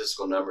 the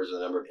statistical numbers of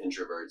the number of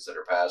introverts that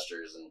are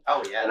pastors, and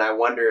and I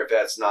wonder if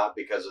that's not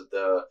because of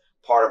the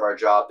part of our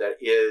job that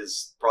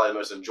is probably the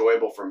most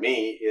enjoyable for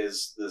me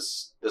is the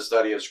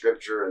study of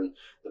Scripture and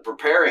the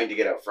preparing to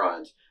get up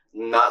front.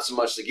 Not so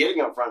much the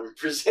getting up front and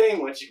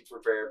presenting what you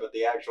prepare, but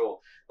the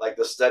actual, like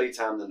the study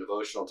time, the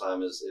devotional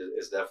time is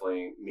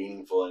definitely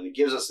meaningful, and it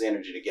gives us the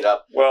energy to get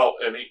up. Well,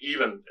 and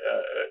even,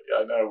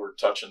 I know we're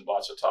touching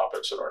lots of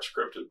topics that aren't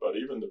scripted, but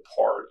even the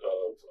part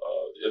of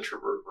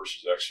introvert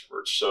versus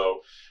extrovert.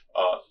 So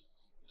at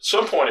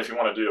some point, if you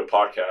want to do a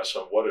podcast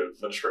on what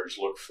administrators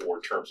look for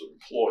in terms of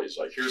employees,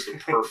 like here's the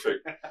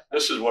perfect,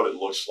 this is what it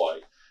looks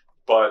like.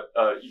 But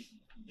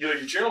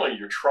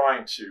you're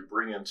trying to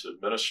bring into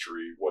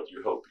ministry what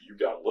you hope you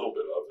got a little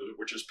bit of,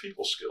 which is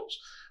people skills.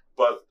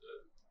 But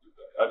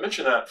I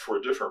mention that for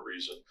a different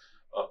reason.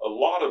 A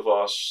lot of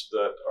us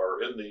that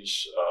are in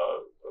these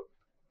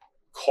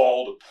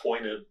called,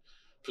 appointed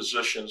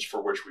positions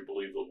for which we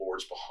believe the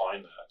Lord's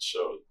behind that.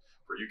 So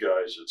for you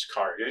guys, it's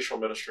congregational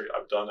ministry.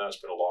 I've done that. It's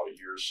been a lot of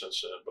years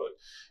since then. But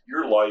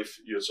your life,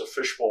 it's a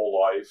fishbowl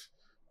life.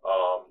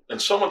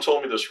 And someone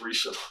told me this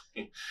recently.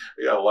 I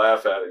got to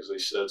laugh at it because they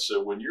said,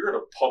 so when you're in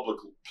a public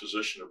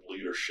position of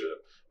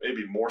leadership,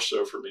 maybe more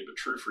so for me, but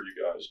true for you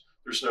guys,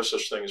 there's no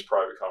such thing as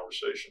private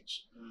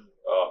conversations.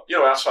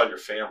 Outside your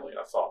family.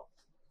 I thought,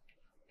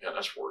 yeah,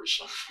 that's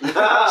worrisome. Just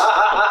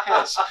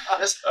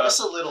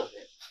a little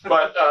bit.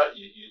 But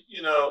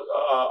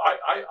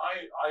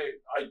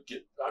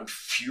I'm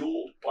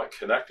fueled by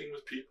connecting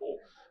with people,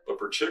 but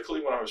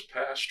particularly when I was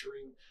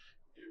pastoring,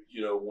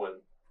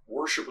 when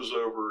worship was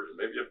over and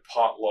maybe a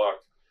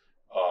potluck,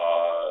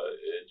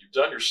 and you've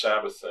done your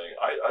Sabbath thing,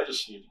 I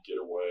just need to get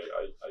away.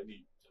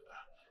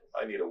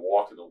 I need a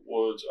walk in the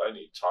woods. I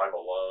need time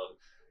alone.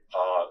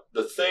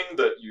 The thing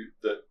that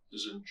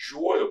is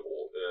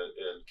enjoyable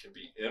and can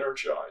be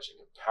energizing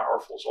and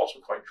powerful is also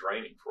quite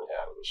draining for a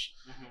lot of us.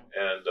 Mm-hmm.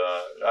 And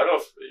I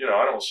don't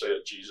want to say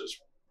that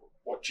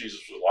what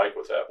Jesus was like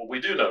with that, but we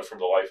do know from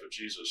the life of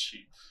Jesus,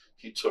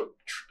 he took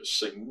a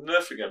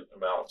significant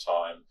amount of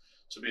time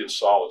to be in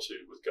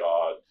solitude with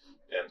God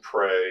and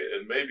pray,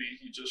 and maybe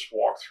he just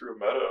walked through a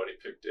meadow and he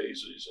picked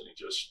daisies and he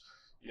just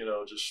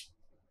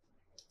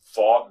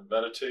thought and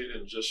meditated,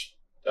 and just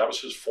that was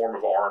his form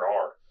of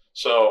R&R.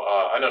 So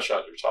I know it's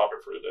not your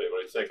topic for today,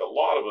 but I think a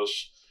lot of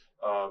us,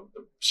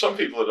 some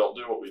people that don't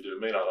do what we do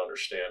may not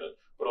understand it,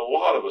 but a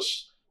lot of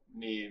us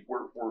we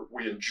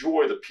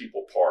enjoy the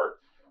people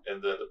part,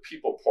 and then the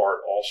people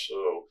part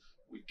also,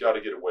 we've got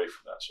to get away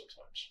from that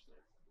sometimes.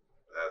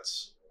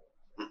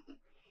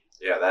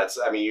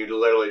 You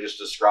literally just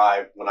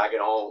described when I get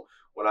home,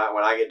 when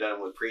I get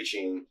done with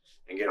preaching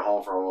and get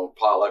home from a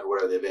potluck or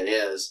whatever the event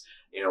is,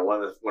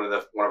 one of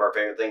our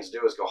favorite things to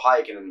do is go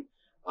hike, and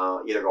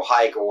either go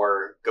hike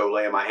or go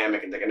lay in my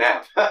hammock and take a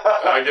nap.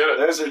 I get it.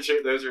 Those are.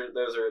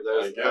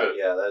 I get it.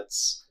 Yeah,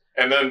 that's.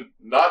 And then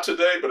not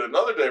today, but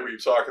another day we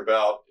talk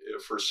about,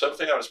 for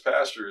Seventh-day Adventist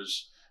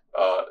pastors,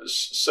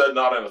 said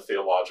not in a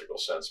theological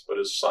sense, but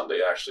is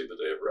Sunday actually the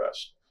day of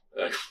rest?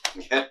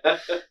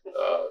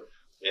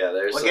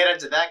 We'll get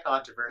into that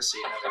controversy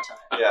another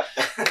time. Yeah.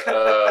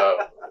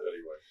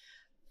 Anyway.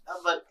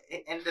 But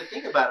the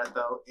thing about it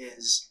though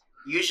is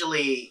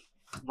usually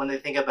when they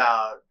think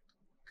about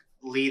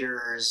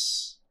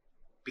leaders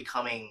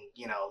becoming,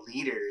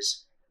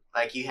 leaders,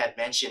 like you had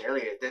mentioned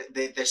earlier,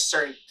 there's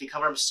certain, they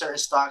come from certain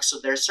stocks, so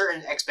there's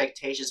certain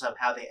expectations of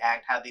how they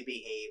act, how they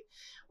behave,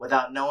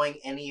 without knowing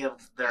any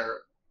of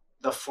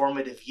the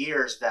formative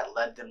years that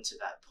led them to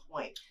that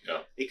point.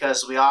 Yeah.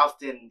 Because we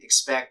often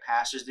expect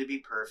pastors to be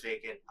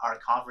perfect, and our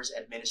conference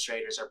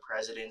administrators, our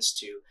presidents,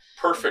 to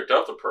Perfect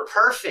of the perfect.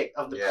 perfect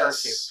of the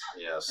Yes.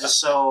 perfect. Yes. And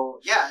so,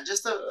 yeah,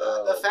 just the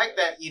Oh, fact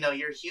that, you know,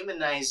 you're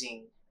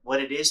humanizing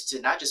what it is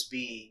to not just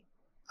be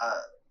a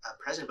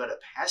president but a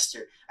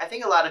pastor. I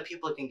think a lot of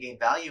people can gain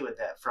value with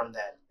that, from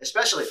that,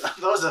 especially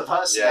those of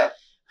us Yeah. that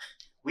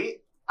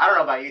I don't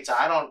know about you,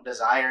 Ty, I don't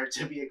desire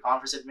to be a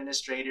conference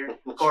administrator.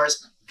 Of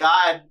course,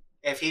 God,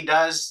 if he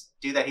does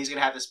do that, he's going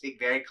to have to speak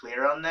very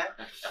clear on that.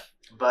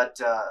 But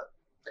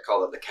I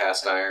call it the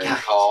cast iron Yeah.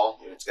 call.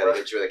 It's got to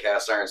hit you with a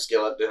cast iron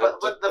skillet.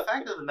 but the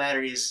fact of the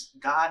matter is,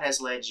 God has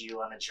led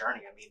you on a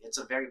journey. I mean, it's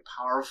a very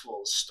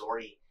powerful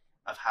story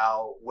of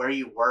how, where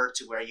you were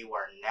to where you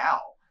are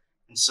now.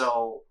 And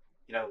so,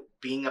 you know,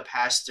 being a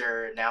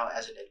pastor now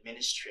as an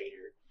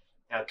administrator,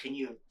 you know, can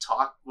you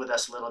talk with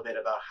us a little bit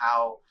about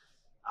how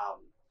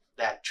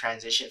that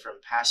transition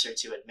from pastor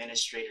to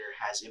administrator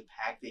has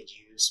impacted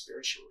you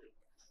spiritually?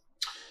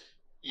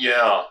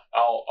 Yeah,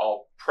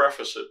 I'll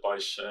preface it by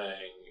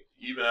saying,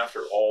 even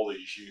after all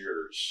these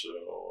years, so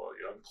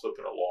you know, I'm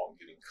clipping along,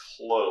 getting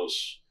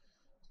close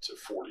to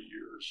 40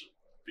 years of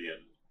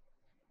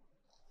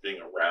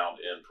being around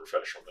in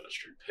professional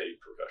ministry,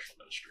 paid professional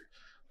ministry.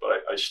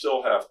 But I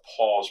still have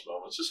pause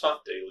moments. It's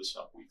not daily, it's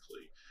not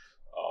weekly.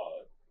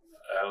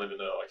 I don't even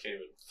know, I can't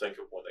even think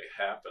of when they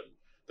happen.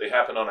 They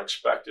happen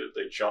unexpected.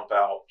 They jump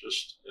out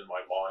just in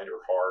my mind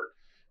or heart.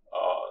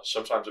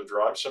 Sometimes I'm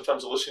driving,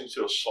 sometimes I'm listening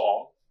to a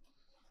song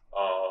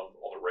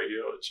on the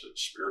radio. It's a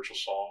spiritual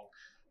song.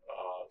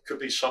 Could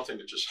be something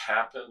that just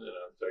happened, and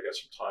I got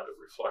some time to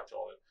reflect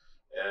on it.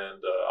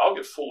 And I'll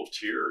get full of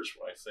tears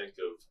when I think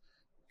of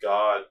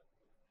God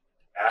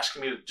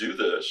asking me to do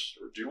this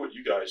or do what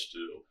you guys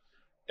do.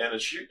 And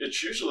it's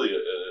usually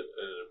an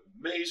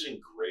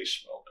amazing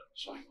grace moment.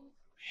 It's like,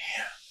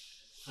 man,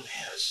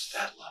 it's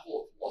that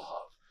level of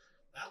love,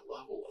 that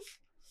level of,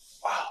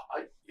 wow.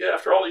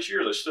 After all these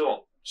years, I still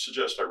don't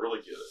suggest I really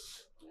get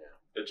it. Yeah.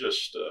 It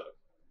just,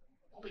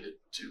 want me to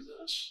do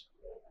this?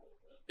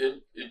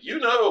 And you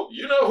know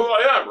who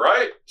I am,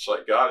 right? It's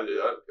like, God,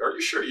 are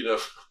you sure you know?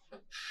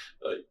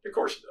 Like, of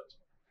course he does.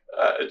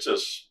 It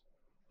just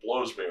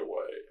blows me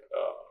away.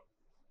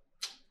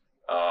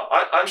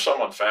 I'm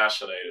someone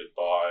fascinated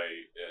by,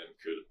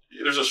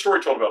 there's a story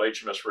told about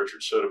HMS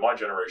Richard. So to my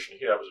generation,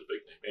 that was a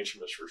big name,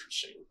 HMS Richard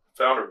Sr.,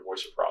 founder of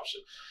Voice of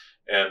Prophecy.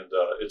 And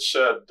it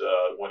said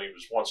when he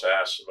was once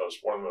asked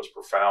one of the most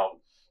profound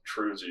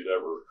truths he'd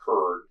ever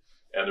heard,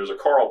 and there's a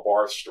Karl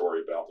Barth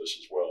story about this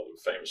as well, the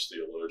famous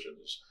theologian,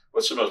 is,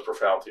 what's the most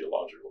profound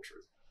theological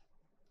truth?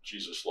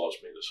 Jesus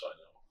loves me, this I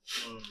know.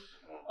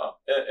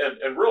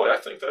 And really, I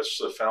think that's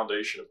the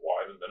foundation of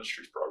why the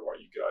ministry is probably why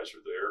you guys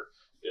are there.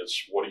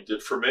 It's what he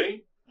did for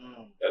me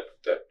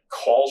that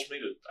calls me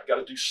to, I got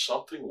to do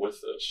something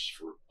with this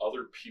for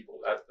other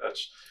people.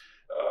 That's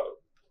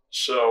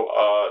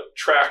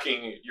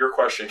tracking your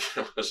question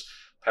was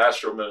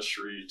pastoral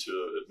ministry to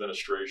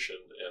administration,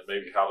 and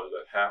maybe how did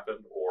that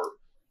happen? Or,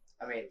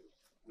 I mean,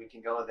 we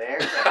can go there.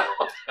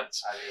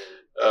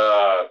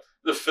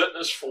 The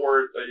fitness for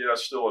it,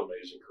 it's still an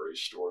amazing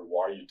grace story.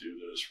 Why you do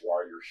this,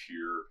 why you're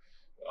here,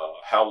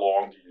 how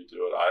long do you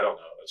do it? I don't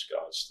know. That's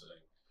God's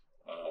thing.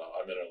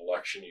 I'm in an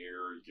election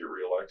year. You get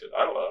reelected.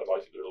 I don't know. I'd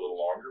like to do it a little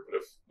longer, but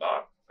if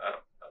not,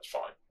 that's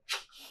fine.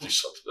 Do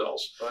something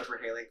else. Vote for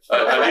Haley.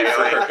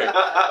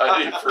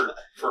 I need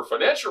for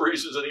financial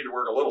reasons, I need to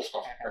work a little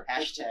longer.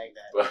 Hashtag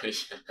that.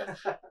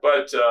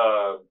 But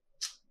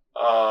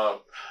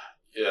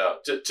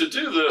to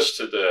do this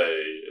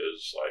today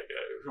is like,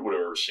 who would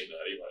have ever seen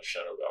that? Even at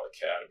Shenandoah Valley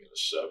Academy in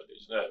the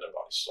 70s,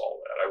 nobody saw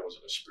that. I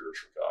wasn't a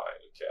spiritual guy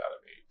in the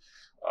academy.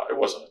 I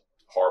wasn't a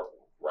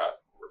horrible rebel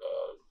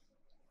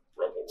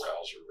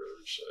rouser,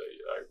 or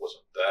say I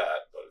wasn't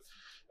that, but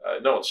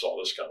no one saw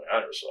this coming. I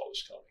never saw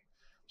this coming.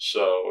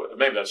 So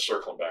maybe that's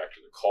circling back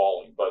to the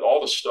calling. But all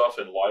the stuff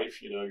in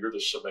life, you're the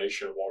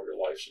summation of all your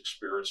life's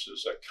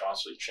experiences that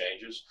constantly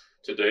changes.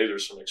 Today,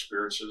 there's some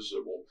experiences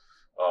that will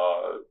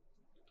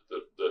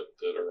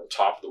that are on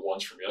top of the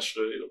ones from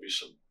yesterday. There'll be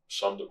some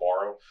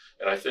tomorrow,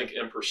 and I think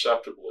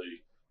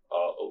imperceptibly,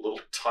 a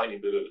little tiny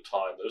bit at a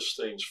time, those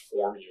things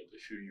form you into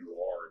who you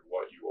are and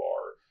what you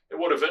are, and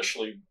what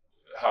eventually,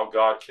 how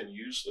God can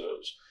use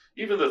those.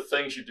 Even the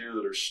things you do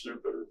that are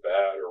stupid or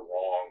bad or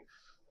wrong,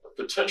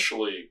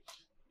 potentially,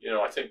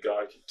 I think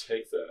God can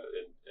take that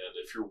and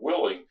if you're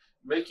willing,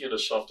 make you into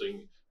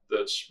something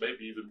that's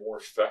maybe even more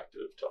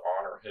effective to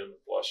honor Him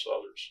and bless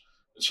others.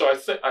 And so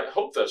I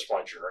hope that's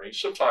my journey.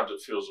 Sometimes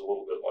it feels a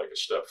little bit like a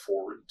step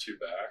forward and two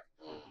back.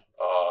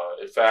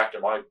 In fact,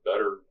 am I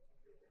better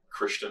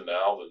Christian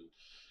now than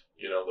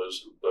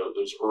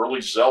those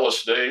early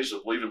zealous days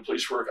of leaving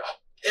police work?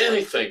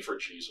 Anything for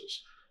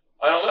Jesus.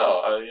 I don't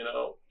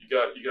know. You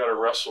got to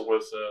wrestle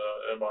with.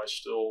 Am I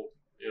still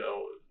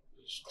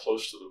as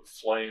close to the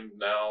flame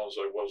now as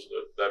I was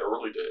that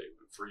early day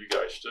for you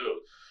guys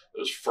too?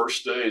 those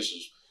first days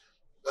is,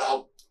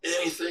 well,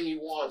 anything he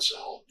wants,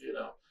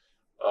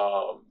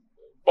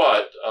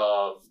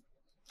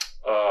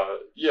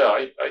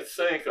 I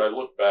think I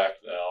look back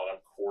now, and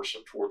of course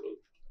I'm toward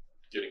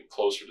getting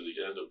closer to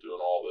the end of doing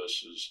all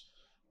this, is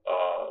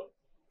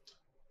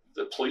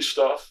the police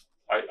stuff.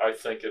 I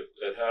think it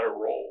had a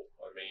role.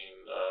 I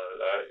mean,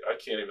 I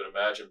can't even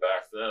imagine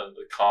back then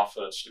the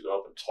confidence to go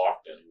up and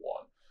talk to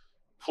anyone.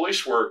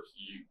 Police work,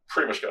 you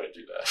pretty much got to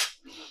do that.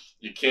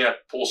 You can't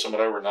pull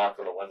someone over and knock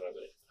on a window and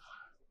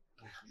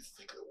you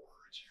think of the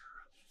words here.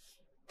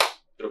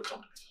 It'll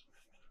come to me.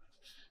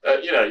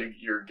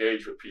 You're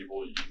engaged with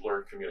people. You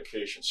learn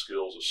communication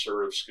skills,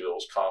 assertive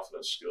skills,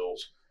 confidence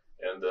skills,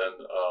 and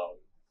then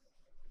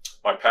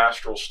my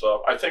pastoral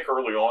stuff. I think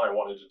early on I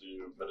wanted to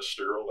do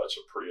ministerial. That's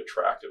a pretty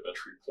attractive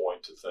entry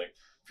point to think.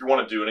 If you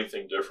want to do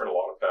anything different, a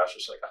lot of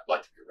pastors think, I'd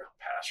like to be around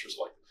pastors,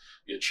 like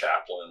be a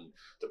chaplain,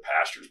 the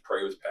pastors,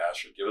 pray with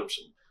pastors, give them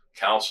some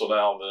counsel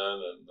now and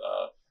then. And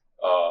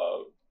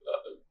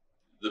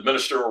the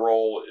ministerial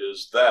role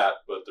is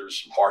that, but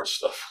there's some hard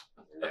stuff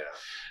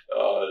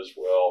as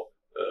well.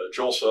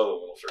 Joel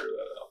Sutherland will figure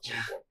that out at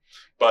some point.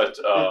 But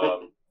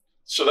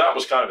so that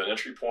was kind of an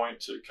entry point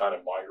to kind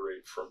of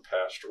migrate from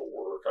pastoral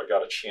work. I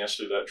got a chance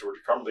to do that at Georgia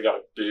Carmen. They got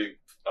a big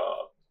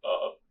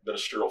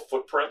ministerial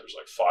footprint. There's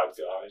like 5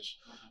 guys.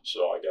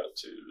 So I got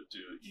to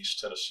do East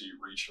Tennessee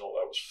Regional.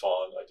 That was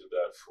fun. I did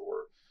that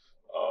for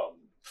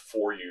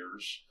 4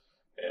 years.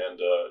 And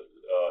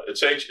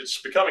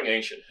it's becoming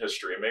ancient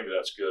history. And maybe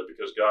that's good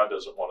because God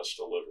doesn't want us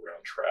to live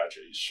around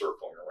tragedy,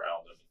 circling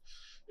around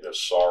them,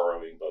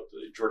 sorrowing. But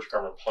the Georgia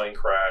Carmen plane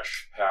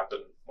crash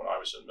happened when I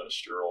was in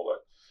ministerial.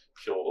 That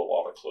killed a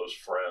lot of close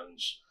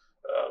friends.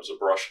 It was a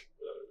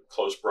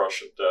close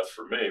brush of death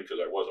for me because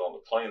I wasn't on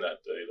the plane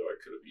that day, though I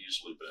could have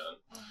easily been.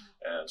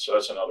 And so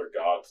that's another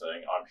God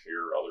thing. I'm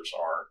here, others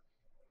aren't.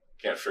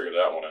 Can't figure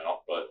that one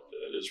out, but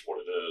it is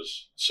what it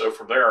is. So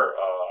from there,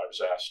 I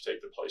was asked to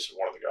take the place of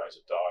one of the guys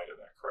that died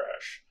in that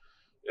crash.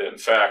 In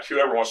fact,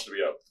 whoever wants to be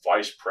a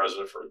vice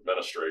president for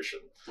administration,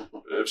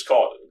 it's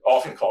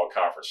often called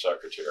conference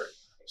secretary.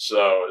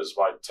 So it's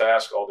my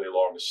task all day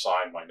long to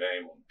sign my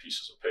name on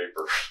pieces of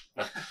paper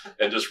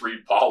and just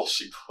read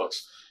policy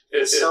books.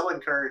 It's so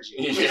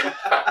encouraging. Yeah.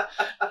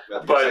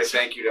 But say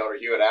thank you to Elder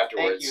Hewitt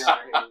afterwards.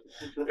 Thank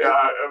you. Yeah,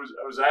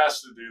 I was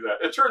asked to do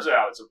that. It turns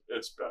out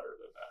it's better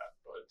than that.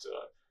 But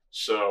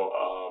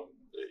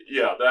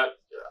that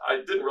I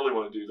didn't really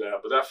want to do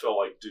that, but that felt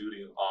like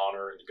duty and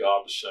honor. And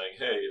God was saying,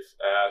 "Hey, if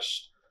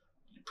asked,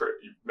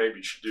 maybe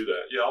you should do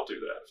that." Yeah, I'll do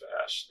that if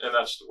asked, and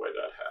that's the way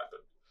that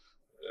happened.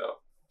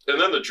 Yeah. And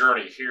then the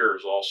journey here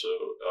is also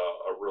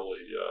a really,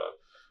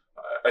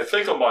 I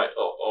think on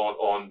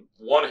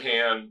one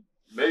hand,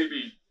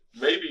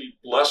 maybe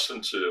less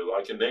than 2,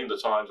 I can name the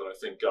times when I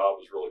think God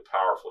was really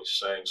powerfully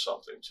saying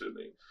something to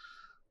me.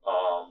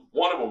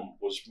 One of them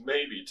was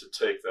maybe to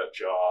take that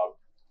job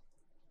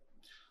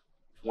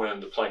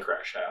when the plane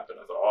crash happened.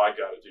 I thought, I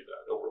got to do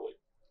that.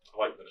 I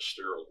like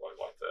ministerial, I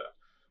like that.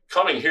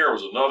 Coming here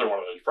was another one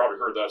of those. You probably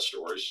heard that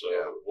story, so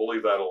we'll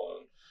leave that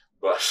alone.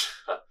 But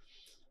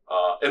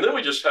and then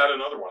we just had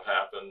another one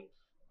happen.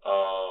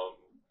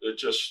 It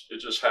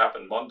just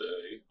happened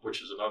Monday,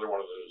 which is another one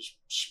of those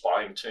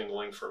spine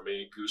tingling for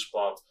me,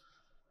 goosebump.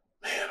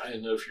 Man, I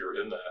didn't know if you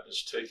were in that.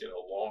 It's taken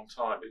a long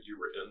time, but you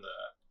were in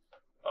that.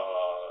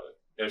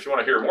 And if you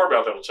want to hear more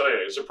about that, I'll tell you.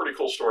 It's a pretty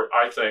cool story,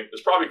 I think.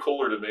 It's probably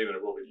cooler to me than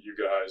it will be to you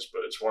guys,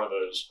 but it's one of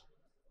those,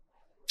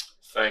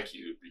 thank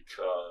you,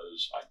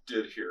 because I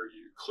did hear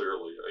you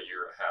clearly a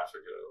year and a half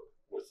ago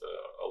with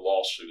a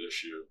lawsuit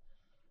issue.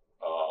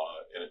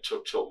 And it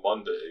took till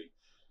Monday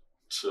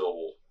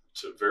to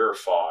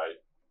verify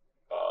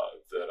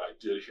that I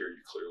did hear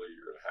you clearly a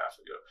year and a half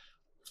ago.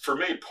 For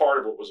me, part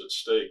of what was at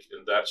stake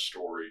in that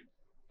story,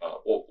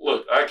 well,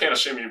 look, I can't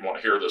assume you want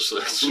to hear this.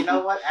 You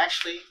know what?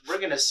 Actually, we're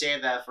going to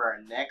save that for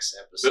our next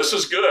episode. This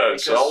is good,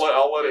 so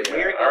I'll let it go.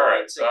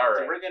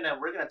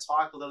 We're going to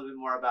talk a little bit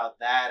more about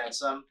that and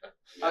some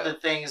other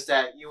things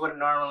that you wouldn't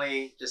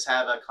normally just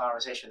have a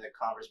conversation with the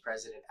conference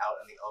president out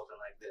in the open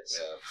like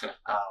this.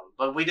 Yeah.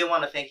 But we do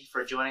want to thank you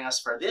for joining us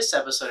for this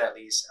episode, at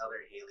least,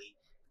 Elder Haley.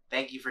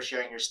 Thank you for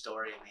sharing your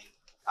story.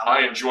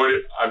 I enjoyed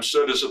it. I'm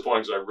so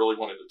disappointed because I really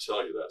wanted to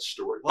tell you that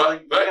story. Well,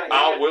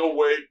 I will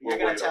wait. You're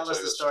going to tell us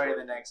the story in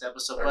the next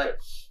episode. Okay. But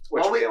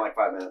which will be in like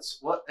 5 minutes.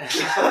 But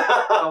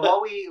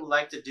what we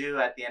like to do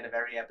at the end of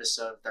every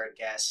episode with our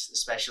guests,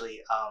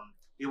 especially,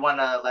 we want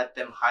to let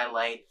them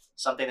highlight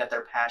something that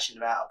they're passionate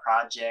about, a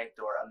project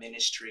or a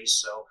ministry.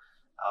 So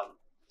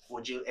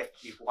if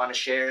you want to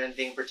share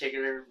anything in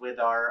particular with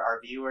our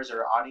viewers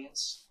or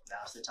audience,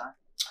 now's the time.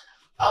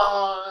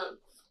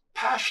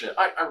 Passionate.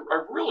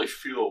 I really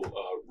feel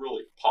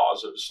really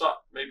positive. It's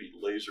not maybe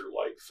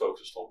laser-like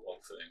focused on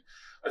one thing.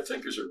 I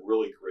think there's a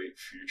really great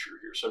future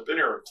here. So I've been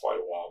here quite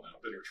a while now.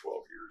 I've been here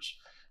 12 years.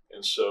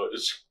 And so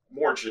it's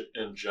more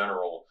in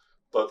general.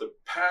 But the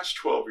past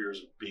 12 years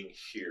of being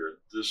here,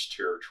 this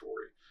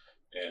territory,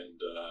 and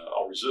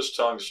I'll resist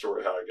telling the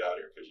story of how I got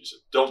here because you said,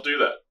 don't do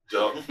that.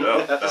 No. So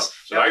I'm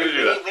not going to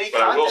do that. We need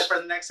But I will content for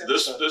the next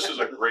episode. this is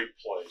a great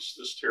place.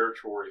 This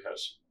territory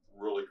has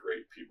really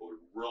great people.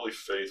 They're really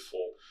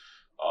faithful.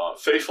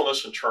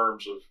 Faithfulness in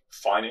terms of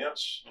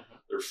finance. Mhm.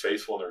 They're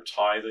faithful in their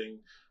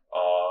tithing.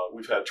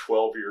 We've had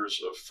 12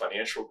 years of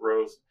financial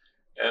growth,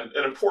 and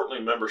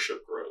importantly,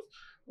 membership growth.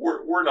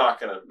 We're not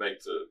going to make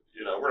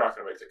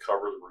the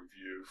cover of the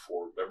review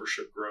for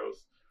membership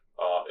growth.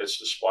 It's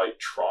despite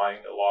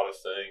trying a lot of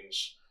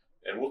things,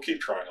 and we'll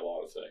keep trying a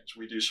lot of things.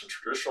 We do some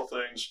traditional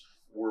things.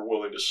 We're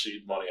willing to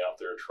seed money out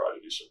there and try to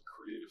do some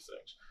creative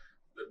things.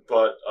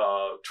 But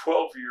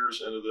 12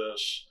 years into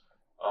this,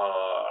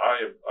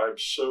 I'm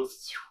so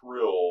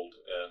thrilled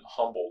and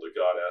humbled that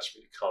God asked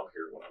me to come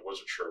here when I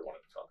wasn't sure I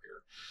wanted to come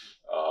here.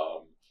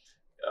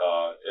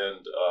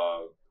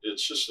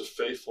 It's just the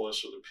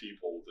faithfulness of the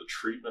people, the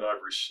treatment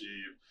I've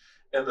received,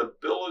 and the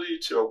ability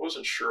to, I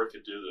wasn't sure I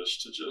could do this,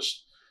 to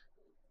just,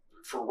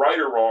 for right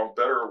or wrong,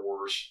 better or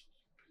worse,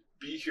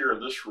 be here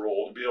in this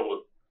role and be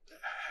able to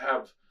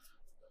have,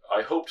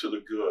 I hope to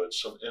the good,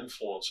 some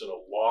influence in a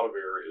lot of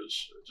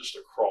areas, just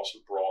across a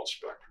broad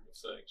spectrum of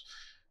things.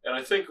 And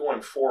I think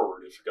going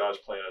forward, if God's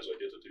plan is I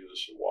get to do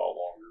this a while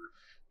longer,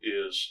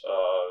 is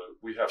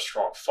we have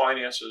strong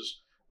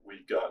finances,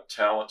 we've got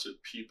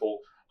talented people.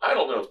 I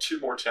don't know of two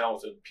more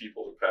talented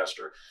people than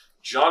Pastor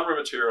John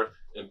Rimatera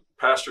and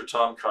Pastor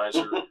Tom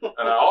Kaiser.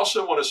 And I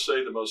also want to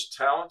say the most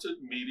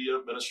talented media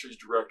ministries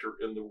director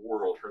in the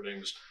world. Her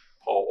name is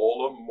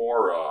Paola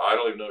Mora. I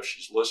don't even know if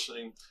she's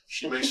listening.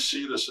 She may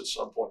see this at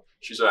some point.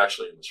 She's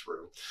actually in this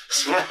room.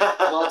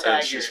 Well And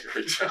tagged she's here.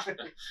 great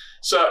talent.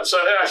 So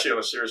actually, on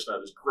a serious note,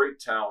 there's great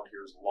talent here.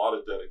 There's a lot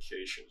of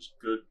dedication. There's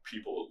good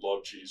people that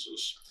love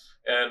Jesus.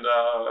 And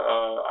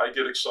I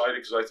get excited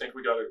because I think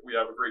we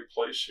have a great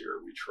place here.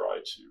 We try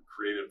to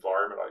create an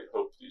environment. I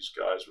hope these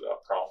guys,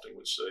 without prompting,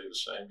 would say the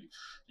same.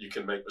 You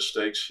can make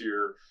mistakes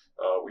here.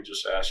 We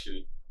just ask you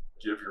to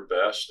give your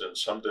best. And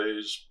some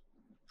days,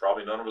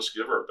 probably none of us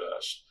give our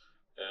best.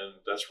 And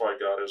that's why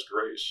God has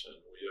grace, and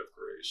we have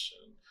grace.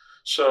 And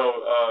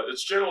so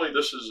it's generally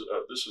this is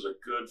a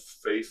good,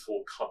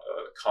 faithful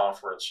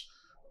conference.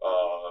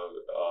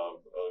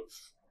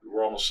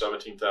 We're almost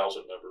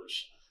 17,000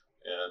 members.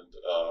 And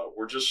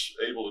we're just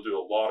able to do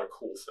a lot of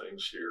cool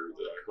things here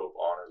that I hope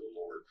honor the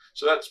Lord.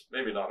 So that's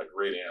maybe not a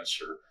great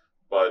answer,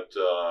 but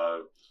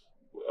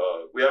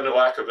we have no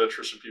lack of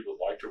interest in people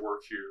who like to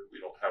work here. We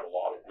don't have a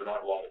lot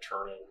of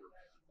turnover,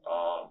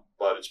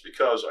 but it's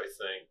because I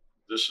think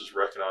this is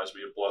recognized to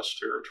be a blessed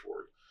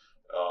territory.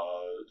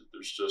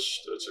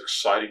 It's an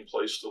exciting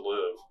place to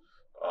live.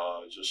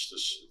 Just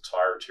this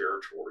entire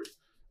territory,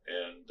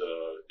 and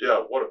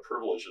what a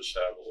privilege just to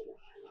have a little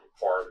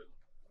part in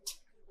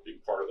being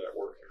part of that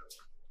work here.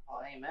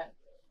 Oh, amen.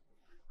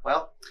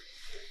 Well,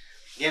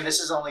 again, this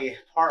is only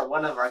part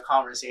one of our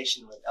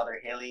conversation with Elder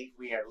Haley.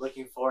 We are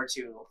looking forward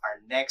to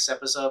our next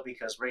episode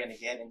because we're going to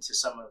get into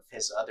some of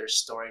his other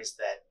stories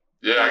that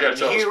I got to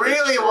tell he this great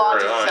really story.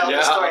 wants to tell Yeah.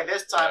 the story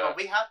this time, Yeah. but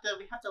we have to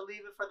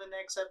leave it for the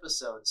next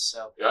episode.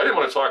 So, I didn't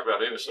want to talk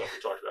about any stuff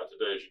we talked about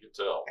today, as you can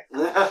tell.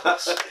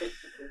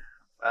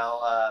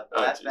 well,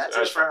 that's geez,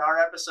 it for our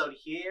episode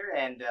here.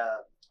 And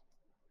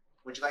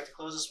would you like to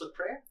close us with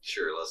prayer?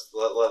 Sure,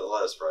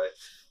 let us pray.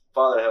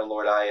 Father in heaven,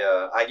 Lord,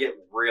 I get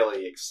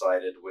really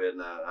excited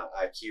when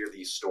I hear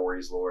these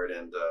stories, Lord,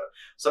 and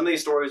some of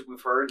these stories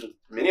we've heard, and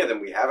many of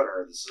them we haven't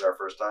heard. This is our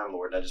first time,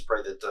 Lord, and I just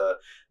pray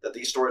that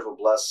these stories will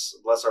bless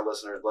our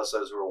listeners, bless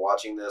those who are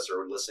watching this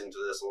or listening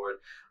to this, Lord.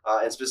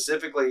 And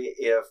specifically,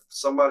 if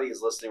somebody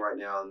is listening right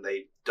now and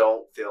they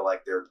don't feel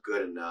like they're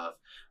good enough,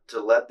 to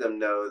let them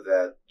know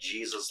that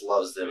Jesus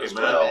loves them as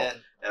Amen. well. Amen.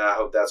 And I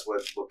hope that's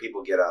what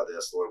people get out of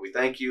this, Lord. We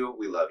thank you.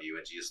 We love you.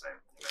 In Jesus'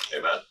 name.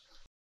 Amen. Amen.